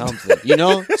like something. You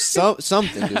know,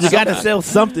 something. Dude, You got to something. sell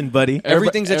something, buddy.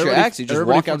 Everything's at your Everybody- axe. You just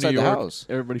everybody walk from outside New the York- house.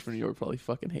 Everybody from New York probably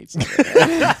fucking hates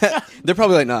it. They're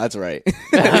probably like, no, that's right.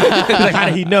 Like, how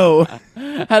did he know?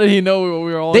 How did he know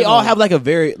we were all? They in all on it? have like a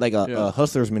very like a Yeah.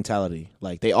 hustler's mentality.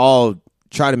 Like they all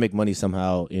try to make money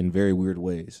somehow in very weird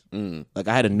ways. Like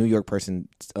I had a New York person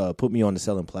put me on to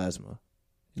selling plasma.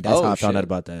 That's Oh, how I found shit. out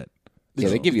about that. Yeah,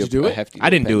 they give you Did you do a it? hefty. I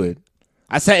didn't do it.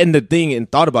 I sat in the thing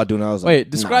and thought about doing it. I was like, Wait,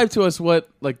 describe to us what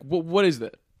is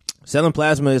that? selling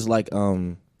plasma is like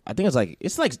I think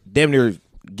it's like damn near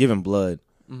giving blood.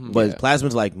 But Yeah.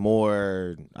 plasma's like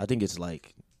more I think it's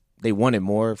like they want it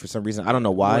more for some reason. I don't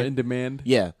know why. More in demand.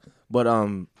 Yeah. But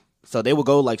so they would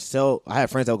go like sell I had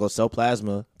friends that would go sell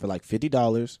plasma for like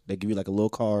 $50. They give you like a little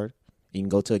card. You can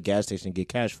go to a gas station and get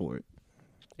cash for it.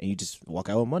 And you just walk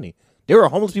out with money. There were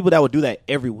homeless people that would do that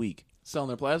every week. Selling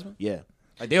their plasma. Yeah.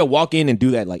 Like they would walk in and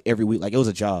do that like every week. Like it was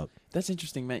a job. That's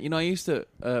interesting, man. You know, I used to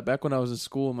back when I was in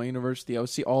school in my university, I would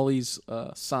see all these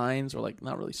signs, or like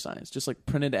not really signs, just like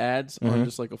printed ads on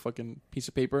just like a fucking piece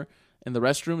of paper in the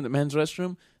restroom, the men's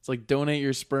restroom. It's like donate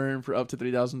your sperm for up to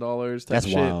 $3,000. That's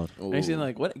shit. wild. And I seen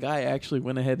like what guy actually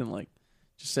went ahead and like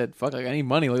just said, "Fuck, like I need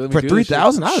money. Like let me For do this shit."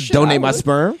 $3,000, I would Shit, I donate my would.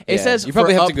 sperm. It Yeah, says you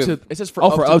probably for have up to go- to. It says for Oh,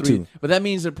 up for to up three, to. but that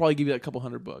means they'll probably give you like a couple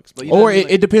 $100. But you know Or what I mean?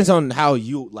 it depends on how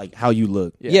you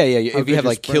look. Yeah. How If good you have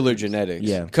your like sperm killer is. genetics,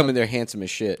 Yeah. come in there handsome as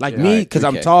shit. Like Yeah. me, Alright, because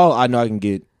I'm 3K. tall, I know I can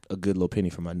get a good little penny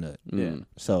for my nut. Yeah.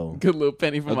 So Good little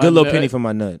penny for a my good little nut. penny for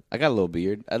my nut. I got a little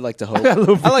beard. I'd like to hope. got a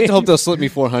little I like to hope they'll slip me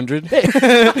 400,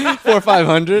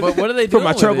 500. But what are they For doing my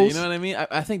with it? troubles. You know what I mean?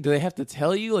 I think, do they have to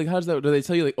tell you? Like, how does that? Do they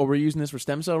tell you like, oh, we're using this for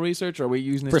stem cell research, or are we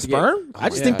using this For to get- sperm? I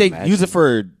just yeah, think they imagine. use it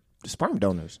for sperm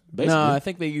donors. Basically. No, I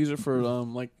think they use it for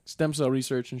like stem cell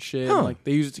research and shit. Huh. And, like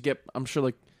they use it to get, I'm sure,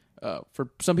 like For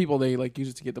some people, they like use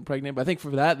it to get them pregnant. But I think for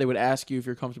that, they would ask you if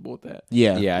you're comfortable with that.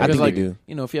 Yeah, Yeah, I Because think like they do.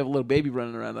 you know, if you have a little baby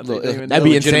running around, that'd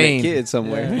be insane. Kid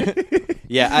somewhere.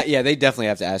 Yeah, they definitely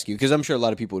have to ask you because I'm sure a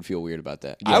lot of people would feel weird about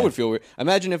that. Yeah. I would feel weird.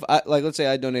 Imagine if let's say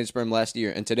I donated sperm last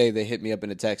year and today they hit me up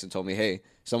in a text and told me, "Hey,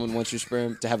 someone wants your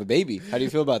sperm to have a baby." How do you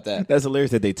feel about that? That's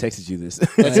hilarious that they texted you this.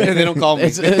 They don't call me.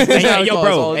 Hey, yo,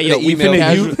 bro. Hey, yo, we email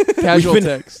finna casual we finna-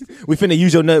 text. We finna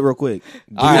use your nut real quick. Do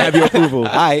we All right. have your approval?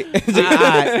 All right.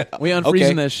 We unfreezing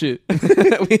Okay. that shit. We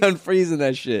unfreezing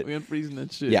that shit. We unfreezing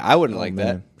that shit. Yeah, I wouldn't Oh, like man.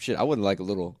 that. Shit, I wouldn't like a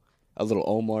little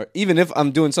Omar. Even if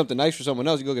I'm doing something nice for someone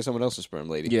else, you go get someone else's sperm,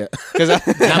 lady. Yeah. Because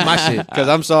Not my shit. Because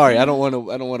I'm sorry, I don't want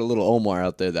a little Omar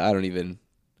out there that I don't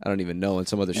even know in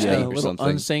some other Yeah, state a or little something.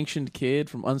 unsanctioned kid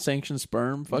from unsanctioned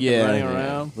sperm, fucking Yeah. running Yeah.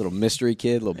 around. Little mystery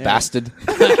kid, little Yeah. bastard,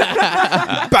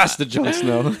 bastard Jon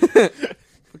Snow.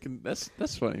 Fucking,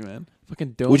 that's funny, man.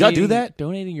 Fucking donating, Would y'all do that?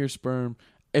 Donating your sperm.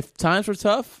 If times were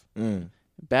tough,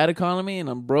 bad economy, and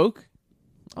I'm broke,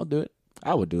 I'll do it.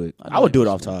 I would do it. I'd I would like do it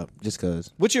to off see top just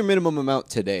because. What's your minimum amount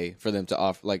today for them to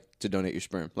offer, like to donate your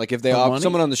sperm? Like if they For money?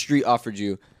 someone on the street offered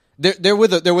you, they're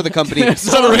with a company.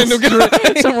 Some random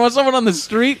guy, someone on the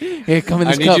street. Hey, come in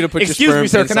I this need cup. you to put Excuse your sperm me,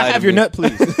 sir. Can I inside have of your me. nut,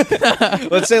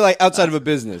 please? Let's say like outside of a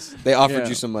business, they offered Yeah.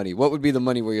 you some money. What would be the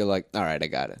money where you're like, all right, I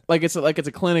got it? like it's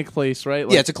a clinic place, right?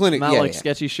 Like, Yeah, it's a clinic. Not Yeah, like yeah.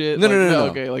 sketchy shit. No, like, no.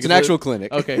 Okay, like It's an actual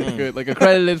clinic. Okay, good. Like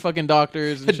accredited fucking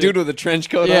doctors. And A shit. dude with a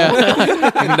trench coat on.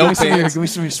 Yeah. And give, no me some of your, pants. give me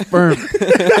some of your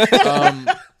sperm.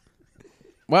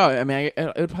 Wow. I mean,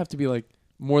 it would have to be like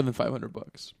more than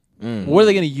 $500. What are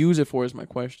they going to use it for? Is my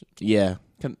question. Yeah.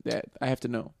 I have to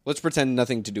know. Let's pretend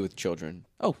nothing to do with children.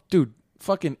 Oh, dude.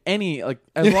 Fucking any, like,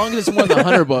 as long as it's more than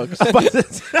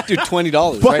 $100. Dude,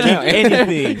 $20 right now.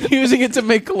 Anything. Using it to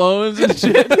make clones and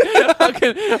shit.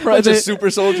 Fucking, bro, Bunch they, of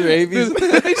super soldier avies.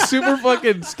 dude, they super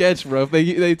fucking sketch, bro. If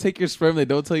they take your sperm, they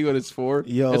don't tell you what it's for.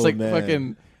 Yo, it's like man.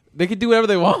 fucking. They can do whatever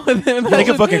they want with it. They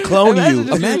can fucking clone you.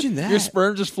 just Imagine that. Your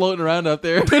sperm just floating around out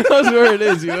there. Who knows where it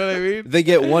is? You know what I mean? They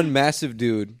get one massive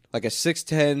dude, like a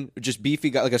 6'10", just beefy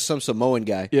guy, like some Samoan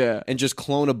guy. Yeah. And just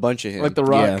clone a bunch of him. Like the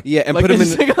Rock. Yeah, and Like put him in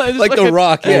just like like the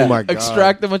Rock. Yeah. Oh my God.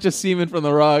 Extract a bunch of semen from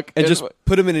the Rock And just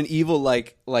put him in an evil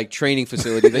like training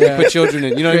facility that you put children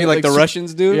in. You know what I mean? Like the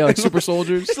Russians do. yeah, like super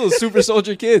soldiers. Just little super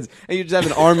soldier kids, and you just have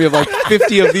an army of like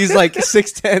 50 of these like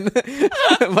 6'10"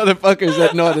 motherfuckers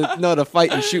that know how to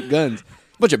fight and shoot guns.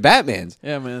 Bunch of Batmans.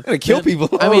 Yeah, man. They're gonna kill people.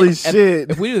 I mean, Holy shit.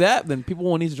 If we do that, then people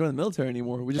won't need to join the military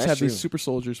anymore. We just That's have these true. super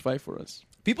soldiers fight for us.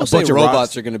 People A say bunch of robots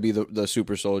rocks. are going to be the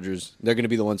super soldiers. They're going to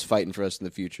be the ones fighting for us in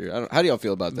the future. How do y'all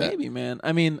feel about that? Maybe, man.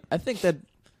 I mean, I think that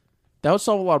would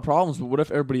solve a lot of problems. But what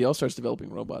if everybody else starts developing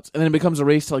robots, and then it becomes a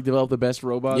race to like develop the best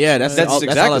robots? Yeah, that's- That's all-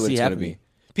 exactly all I what see it's going to happening.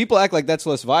 be. People act like that's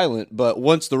less violent, but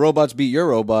once the robots beat your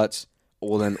robots,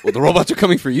 well, the robots are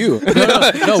coming for you.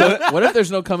 no. What if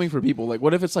there's no coming for people? Like,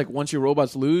 what if it's like once your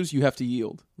robots lose, you have to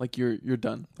yield? Like you're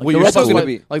done. Like, Well, the you're robots still gonna fight-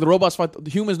 be- like the robots fight.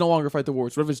 The humans no longer fight the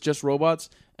wars. What if it's just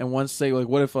robots? And once say like,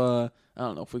 what if I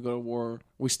don't know, if we go to war,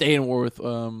 we stay in war with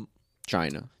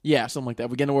China. yeah, something like that.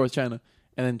 We get in war with China,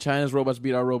 and then China's robots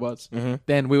beat our robots.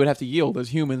 Then we would have to yield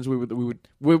as humans.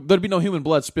 There'd be no human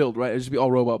blood spilled, right? It'd just be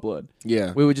all robot blood.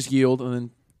 Yeah. We would just yield, and then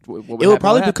what It would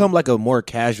probably become like a more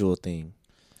casual thing.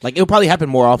 Like it would probably happen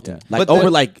more often. Like But over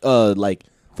the- like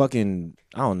fucking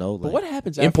I don't know. But Like what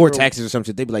happens import after- taxes or some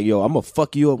shit? They'd be like, "Yo, I'm gonna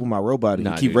fuck you up with my robot and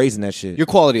Nah, you keep dude. raising that shit." Your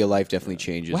quality of life definitely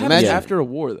changes. What happens Imagine after a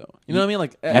war, though? You know what I mean?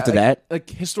 Like After like, that? like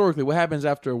historically, what happens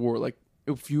after a war? Like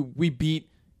if we beat,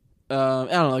 I don't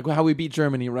know, like how we beat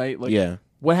Germany, right? Like Yeah.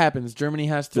 What happens? Germany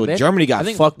has to. Well, they have- Germany got I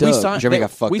think fucked we up. Signed, Germany they- got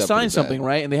fucked we up signed pretty something, bad.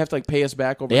 right? And they have to like pay us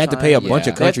back over. They had to time. pay a Yeah. bunch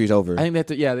of They had- countries over. I think they have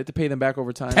to. Yeah, they have to pay them back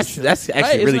over time. That's actually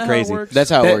Right? really Isn't that how it crazy. works? that's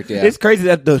how it That- worked. Yeah. It's crazy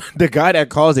that the guy that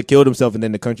caused it killed himself, and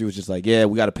then the country was just like, "Yeah,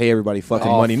 we got to pay everybody fucking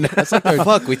Oh, money." That's like their.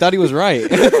 Fuck, we thought he was right.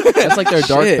 That's like their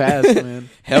dark Shit. past, man.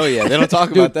 Hell yeah, they don't talk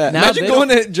Dude, about that. now Imagine they going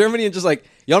to Germany and just like,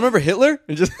 y'all remember Hitler?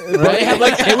 And just Right? they had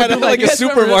like, They would do like a yes,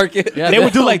 remember- supermarket. Yeah, They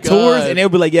would do oh, like God. tours, and they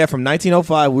would be like, "Yeah, from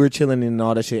 1905 we were chilling and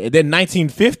all that shit." And then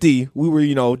 1950 we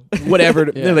were, whatever.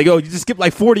 Yeah. They're like, "Oh, you just skipped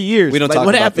like 40 years." We don't like, talk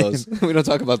what about happened? those. We don't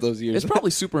talk about those years. It's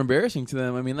probably super embarrassing to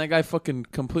them. I mean, that guy fucking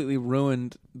completely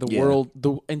ruined the Yeah. world,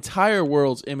 the entire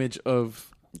world's image of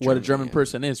what a Germany, German yeah.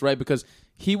 person is, right? Because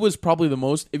he was probably the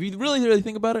most. If you really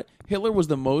think about it, Hitler was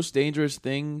the most dangerous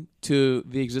thing to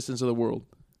the existence of the world.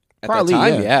 At Probably, that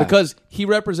time, yeah. yeah. Because he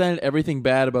represented everything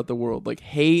bad about the world, like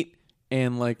hate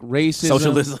and like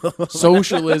racism,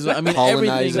 socialism. I mean, colonizing,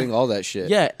 everything. all that shit.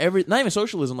 Yeah, not even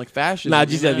socialism, like fascism. Nah,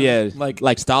 just you know? yeah,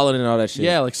 like Stalin and all that shit.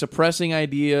 yeah, like suppressing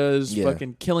ideas, Yeah.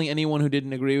 fucking killing anyone who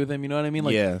didn't agree with him. You know what I mean?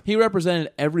 Like Yeah. he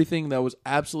represented everything that was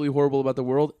absolutely horrible about the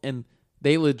world, and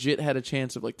they legit had a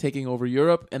chance of like taking over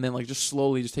Europe and then like just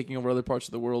slowly just taking over other parts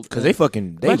of the world. Because they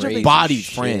Crazy bodied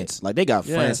shit. France. Like, they got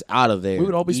Yeah. France out of there. We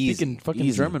would all be Easy, speaking fucking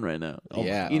easy. German right now.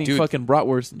 Yeah. Eating Dude. fucking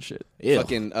bratwurst and shit. Ew.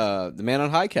 Fucking The Man on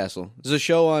High Castle. There's a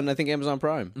show on I think Amazon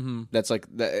Prime. That's like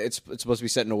it's supposed to be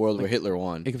set in a world where Hitler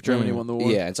won. Like if Germany won the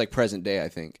war. Yeah, it's like present day. I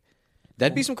think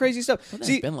that'd be some crazy stuff. What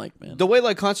See, that been like, man? the way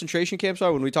like concentration camps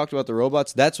are when we talked about the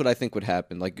robots, that's what I think would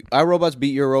happen. Like our robots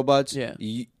beat your robots. Yeah.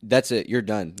 That's it. You're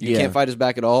done. You Yeah. can't fight us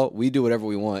back at all. We do whatever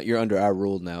we want. You're under our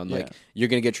rule now, and like Yeah. you're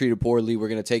gonna get treated poorly. We're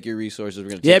gonna take your resources. We're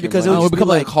gonna Yeah, take because your it Oh, money. we just be become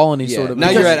like a like- colony, Yeah. sort of. Now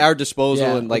Because- you're at our disposal,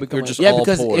 Yeah, and we like become we're like- just Yeah, all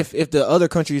because poor. if the other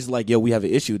countries like, yo, we have an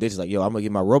issue, they're just like, yo, I'm gonna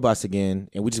get my robots again,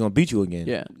 and we're just gonna beat you again.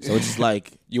 Yeah. So it's just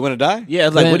like, you want to die, yeah,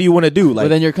 it's like, then- what do you want to do? Like, but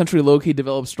then your country low-key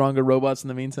develops stronger robots in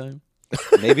the meantime.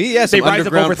 maybe yeah, some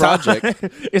underground project.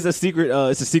 It's a secret.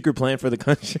 It's a secret plan for the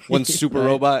country. One super Right.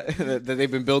 robot that they've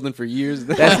been building for years.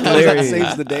 That's hilarious.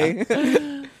 Saves the day.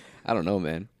 I don't know,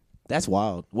 man. That's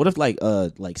wild. What if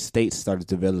like states started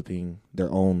developing their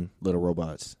own little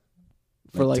robots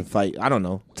For to like, fight? I don't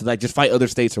know, to like just fight other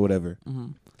states or whatever.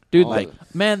 dude, Oh. like,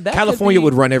 man, that California could be,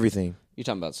 would run everything. You're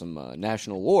talking about some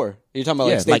national war. You're talking about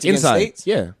Yeah, like states like against inside. states.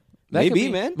 Yeah, that could Maybe,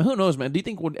 be- man. Who knows, man? Do you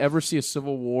think we'd ever see a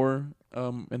civil war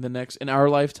in our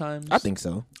lifetimes? I think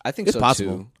so. I think It's so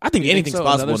possible. too. I think You think anything's so?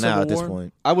 possible Another now civil at this war?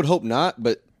 point. I would hope not,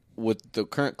 but with the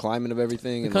current climate of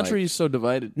everything, the and country like, is so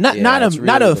divided. Not Yeah, not it's a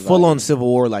not really a full on divided. civil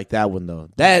war like that one though.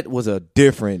 That was a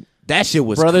different. That shit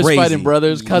was Brothers crazy. fighting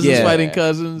brothers, cousins Yeah. fighting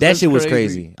cousins. That That's shit was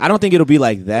crazy. I don't think it'll be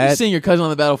like You that. seeing your cousin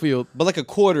on the battlefield. but like a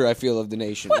quarter, I feel, of the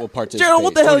nation will participate. Gerald,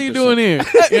 what the hell are you 40%. doing here?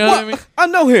 You know what I mean? I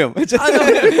know him.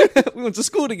 We went to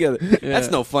school together. That's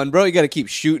no fun, bro. You got to keep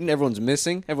shooting. Everyone's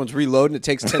missing. Everyone's reloading. It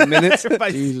takes 10 minutes.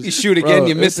 Jesus. You shoot Bro, again,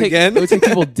 you it would miss take- again. It would take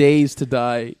people days to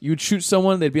die. You would shoot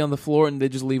someone, they'd be on the floor, and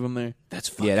they'd just leave them there. That's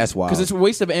fun. Yeah, that's wild. Because it's a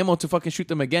waste of ammo to fucking shoot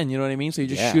them again. You know what I mean? So you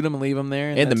just Yeah. shoot them and leave them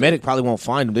there. and the that's medic it. probably won't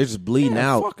find them. They're just bleeding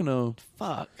Yeah, out. Fuck no.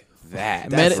 Fuck that.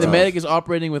 The rough. medic is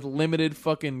operating with limited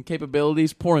fucking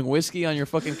capabilities, pouring whiskey on your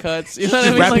fucking cuts. You know what I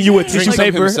Just mean? wrapping you with tissue Drinks up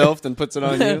paper. himself, then puts it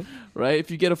on you. right?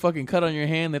 If you get a fucking cut on your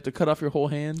hand, they have to cut off your whole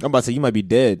hand. I'm about to say you might be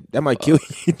dead. That might kill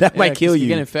you. That Yeah, might kill 'cause you.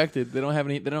 get infected. They don't have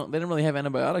any. They didn't really have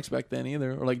antibiotics back then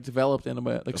either, or like developed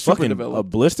antibiotics, like A super fucking developed. a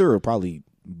blister or probably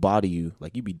body you.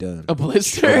 Like you be done. A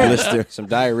blister. A blister. Some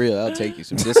diarrhea, that'll take you.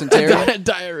 Some dysentery.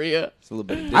 Diarrhea. It's a little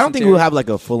bit of I don't think dysentery. we'll have like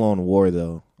a full on war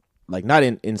though. Like not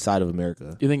inside of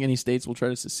America. You think any states will try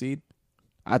to secede?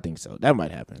 I think so. That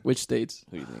might happen. Which states?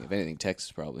 Who do you think? If anything,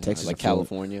 Texas probably. Texas like or Florida.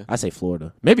 California. I say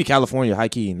Florida. Maybe California, high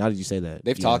key. Now that you say that.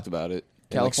 They've Yeah. talked about it. And, like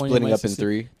California splitting might up in secede.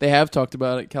 3. They have talked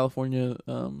about it. California,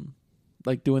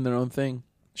 like doing their own thing.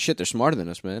 Shit, they're smarter than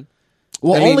us, man.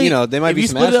 Well, I mean, only you know, they might if be you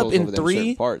some split it up assholes in over there in certain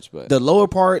three. parts, but The lower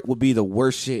part would be the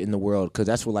worst shit in the world because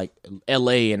that's where like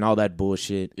L.A. and all that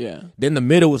bullshit. Yeah. Then the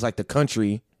middle is like the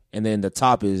country, and then the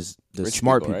top is the Rich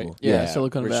smart people, people. right? Yeah, Yeah,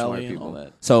 Silicon rich, Valley smart and all people.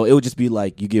 that. So it would just be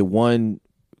like you get one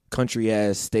country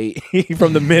ass state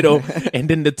from the middle, and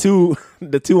then the two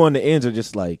on the ends are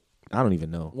just like I don't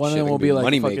even know. One Shit, of them they will could be be like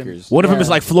money fucking, makers. One of them Yeah. is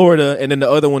like Florida, and then the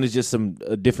other one is just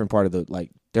a different part of the like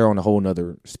they're on a whole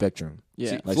nother spectrum.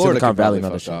 Yeah. Like Florida Silicon could Valley probably and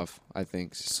other fuck shit. off, I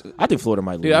think. I think Florida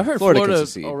might lose. Dude, I heard Florida Florida, could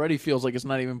secede. already feels like it's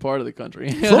not even part of the country.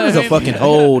 You know Florida's what I a mean? fucking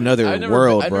whole nother I've never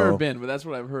world, I've bro. never been, but that's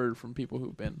what I've heard from people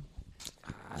who've been.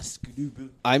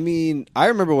 I mean, I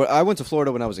remember I went to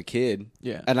Florida when I was a kid.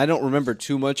 Yeah. And I don't remember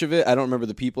too much of it. I don't remember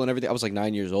the people and everything. I was like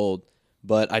 9 years old.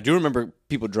 But I do remember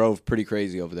people drove pretty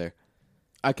crazy over there.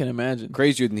 I can imagine.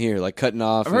 Crazier than here, like cutting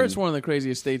off. I've heard and- it's one of the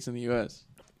craziest states in the U.S.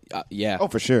 Yeah. Oh,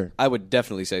 for sure. I would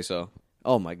definitely say so.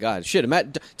 Oh my God, shit!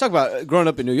 Talk about growing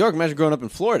up in New York. Imagine growing up in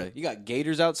Florida. You got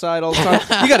gators outside all the time.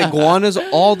 You got iguanas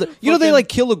all the. You know they like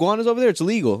kill iguanas over there. It's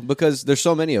illegal because there's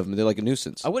so many of them. They're like a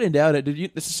nuisance. I wouldn't doubt it.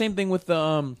 It's the same thing with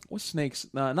the what snakes?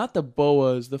 Not the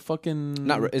boas. The fucking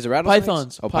Is it rattlesnakes?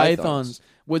 pythons. Oh, pythons,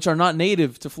 which are not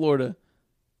native to Florida.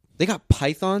 They got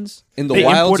pythons in the They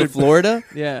wilds imported- of Florida.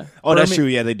 Yeah. Oh, that's true.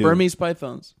 Yeah, they do. Burmese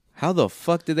pythons. How the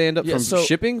fuck did they end up Yeah, from so-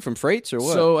 shipping from freights or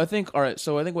what? So I think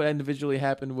what individually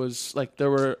happened was like there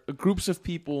were groups of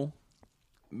people,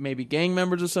 maybe gang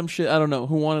members or some shit. I don't know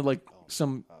who wanted like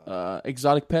some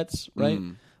exotic pets, right?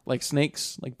 Like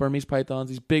snakes, like Burmese pythons,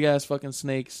 these big ass fucking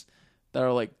snakes that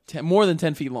are like more than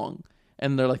 10 feet long,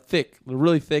 and they're like thick. They're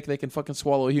really thick. They can fucking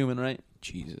swallow a human, right?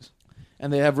 Jesus.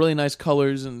 And they have really nice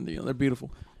colors, and they're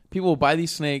beautiful. People will buy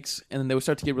these snakes, and then they would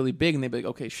start to get really big, and they'd be like,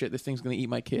 "Okay, shit, this thing's gonna eat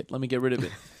my kid. Let me get rid of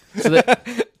it." So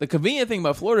the convenient thing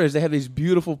about Florida is they have these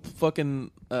beautiful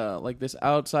fucking like this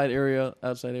outdoor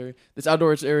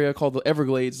area called the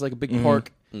Everglades. It's like a big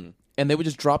park, and they would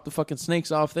just drop the fucking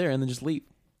snakes off there and then just leave.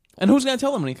 And who's gonna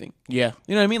tell them anything? Yeah.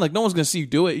 You know what I mean? Like, no one's gonna see you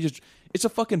do it. It's a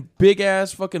fucking big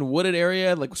ass fucking wooded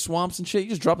area, like swamps and shit. You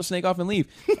just drop a snake off and leave.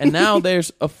 And now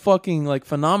there's a fucking like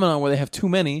phenomenon where they have too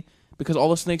many because all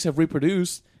the snakes have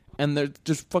reproduced and they're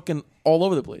just fucking all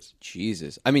over the place.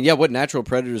 Jesus. I mean, yeah, what natural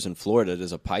predators in Florida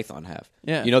does a python have?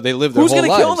 Yeah. You know, they live their Who's whole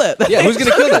gonna lives. kill that? Yeah, who's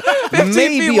going to kill that? 15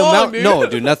 Maybe feet a long, mountain. dude. No,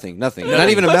 dude, nothing. Not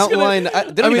even a mountain lion. They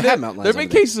don't even have mountain lions. There have been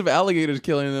over there. cases of alligators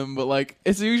killing them, but like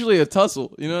it's usually a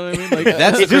tussle. You know what I mean? Like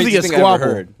That's the It's usually craziest a thing I've ever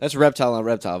squabble. heard. That's reptile on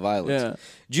reptile violence. Yeah.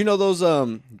 Do you know those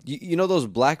you know those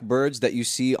black birds that you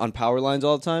see on power lines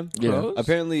all the time? Yeah. Crows?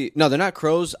 Apparently, no, they're not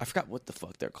crows. I forgot what the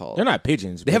fuck they're called. They're not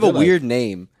pigeons. They but have a they're like- weird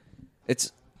name.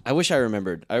 It's. I wish I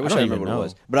remembered. I wish I don't remembered even what it know.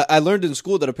 was. But I learned in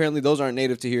school that apparently those aren't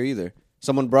native to here either.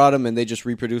 Someone brought them and they just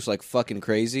reproduce like fucking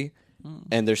crazy.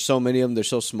 And there's so many of them. They're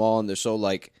so small and they're so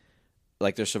like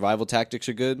their survival tactics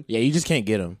are good. Yeah, you just can't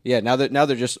get them Yeah, now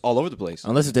they're just all over the place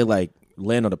unless if they like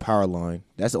land on the power line.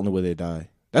 That's the only way they die.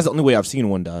 That's the only way I've seen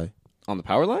one die. on the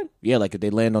power line. Yeah, like if they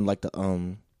land on like the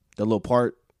little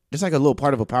part. It's like a little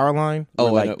part of a power line.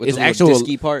 Oh, where, and like with it's the little actual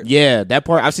disky part? Yeah, that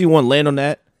part. I've seen one land on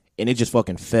that and it just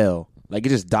fucking fell. Like it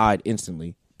just died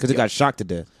instantly because it got shocked to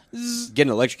death.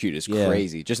 Getting electrocuted is Yeah.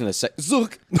 crazy. Just in a sec,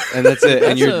 zook, and that's it,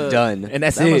 and you're done. And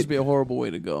that's that it. must be a horrible way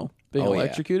to go. Being Oh, yeah.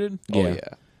 electrocuted. Oh Yeah. yeah.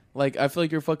 Like I feel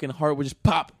like your fucking heart would just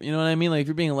pop. You know what I mean? Like if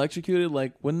you're being electrocuted,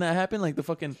 like wouldn't that happen? Like the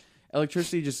fucking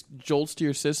electricity just jolts to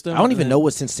your system. I don't and even then- know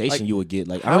what sensation like, you would get.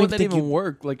 Like I How don't would even that think even you.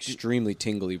 work? Like Extremely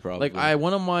tingly, probably.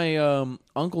 one of my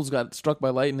uncles got struck by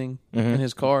lightning in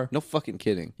his car. No fucking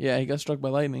kidding. Yeah, he got struck by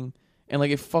lightning, and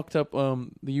like it fucked up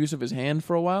the use of his hand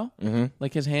for a while. Mm-hmm.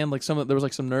 Like his hand, like there was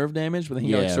like some nerve damage, but then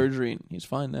he got like, Yeah. surgery and he's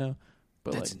fine now.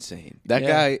 But That's like, insane. That Yeah.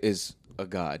 guy is a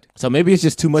god. So maybe it's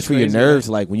just too much for your crazy, nerves.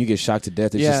 Like when you get shocked to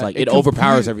death, it's Yeah, just like it it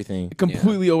overpowers complete- everything. it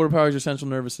completely overpowers your central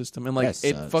nervous system, and like That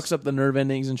it sucks. fucks up the nerve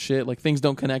endings and shit. Like things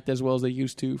don't connect as well as they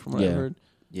used to, from what I Yeah. heard.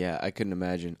 Yeah, I couldn't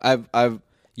imagine. I've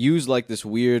used like this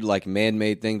weird like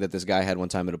man-made thing that this guy had one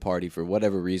time at a party for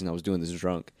whatever reason. I was doing this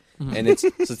drunk, and it's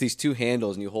these two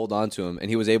handles, and you hold on to them, and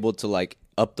he was able to like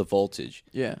up the voltage.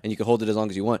 Yeah. and you can hold it as long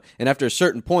as you want. And after a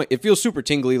certain point, it feels super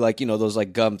tingly, like you know those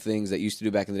like gum things that you used to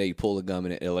do back in the day. You pull the gum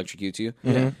and it electrocutes you.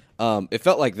 It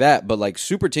felt like that, but like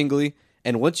super tingly.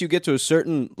 And once you get to a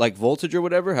certain like voltage or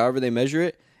whatever, however they measure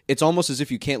it, it's almost as if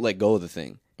you can't let go of the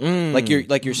thing. Like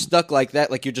you're stuck like that,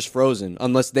 like you're just frozen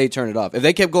unless they turn it off. If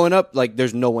they kept going up, like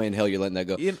there's no way in hell you're letting that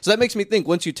go. Yeah. So that makes me think: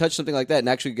 once you touch something like that and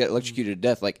actually get electrocuted to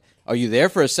death, like are you there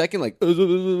for a second, like, or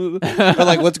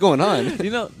like what's going on?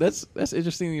 You know, that's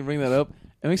interesting that you bring that up.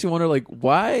 It makes me wonder, like,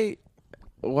 why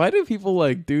do people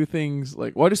like do things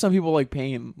like? Why do some people like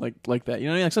pain like that? You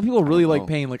know what I mean? Like some people really like know.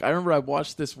 pain. Like I remember I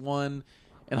watched this one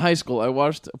in high school. I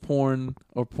watched a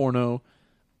porno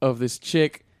of this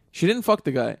chick. She didn't fuck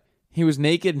the guy. He was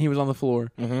naked and he was on the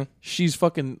floor. Mm-hmm. She's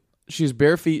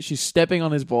bare feet. She's stepping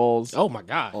on his balls. Oh my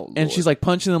god! Oh, And Lord. she's like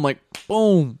punching them like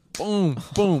boom, boom,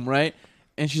 boom, right?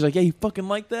 And she's like, yeah, you fucking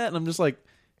like that? And I'm just like,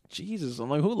 Jesus. I'm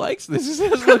like, who likes this?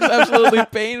 This looks absolutely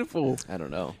painful. I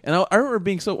don't know. And I remember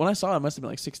being when I saw it, I must have been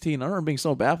like 16. I remember being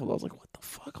so baffled. I was like, what the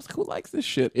fuck? I was like, who likes this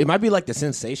shit? It might be like the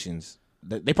sensations.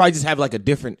 They probably just have like a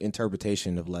different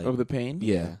interpretation of like Of the pain?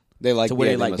 yeah. They like To where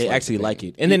yeah, they must actually the like thing.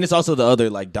 it, and then it's also the other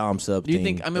like dom sub. Do you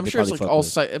thing think? I mean, that I'm they sure it's probably like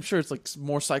fuck with. I'm sure it's like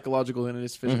more psychological than it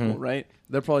is physical, right?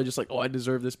 They're probably just like, oh, I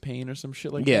deserve this pain or some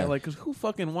shit like Yeah. that. Like, 'cause who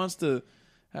fucking wants to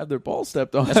have their balls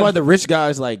stepped on? That's why the rich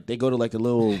guys like they go to like the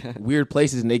little weird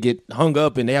places and they get hung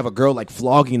up and they have a girl like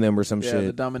flogging them or some yeah, the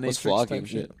shit. dominatrix flogging? type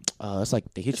shit. It's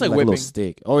like they hit It's you like with like a little whipping.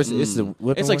 stick. Oh, it's the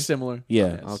whipping. It's like one? similar.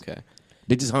 Yeah. Yes. Okay.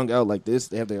 They just hung out like this.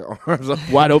 They have their arms up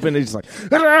wide open. They just like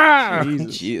 "Ah!"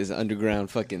 Jesus. Gee, it's underground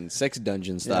fucking sex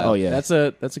dungeon style. Oh, yeah. That's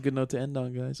a good note to end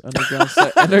on, guys. Underground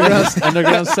sex dungeons,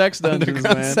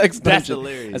 Underground man. sex dungeon. That's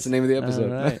hilarious. That's the name of the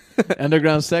episode. All right.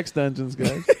 Underground sex dungeons,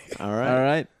 guys. All right. All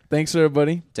right. Thanks,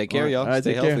 everybody. Take care, y'all. All right,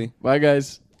 Stay take healthy. care. Bye,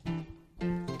 guys.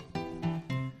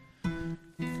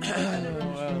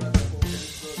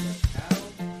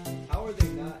 How are they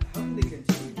not? How can they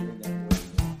continue doing that?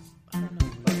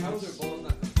 Like, how are their balls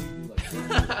not completely like?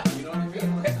 You know what I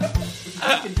mean?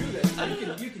 Like, you can do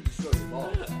that. You can destroy your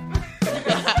balls.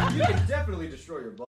 You can definitely destroy your balls.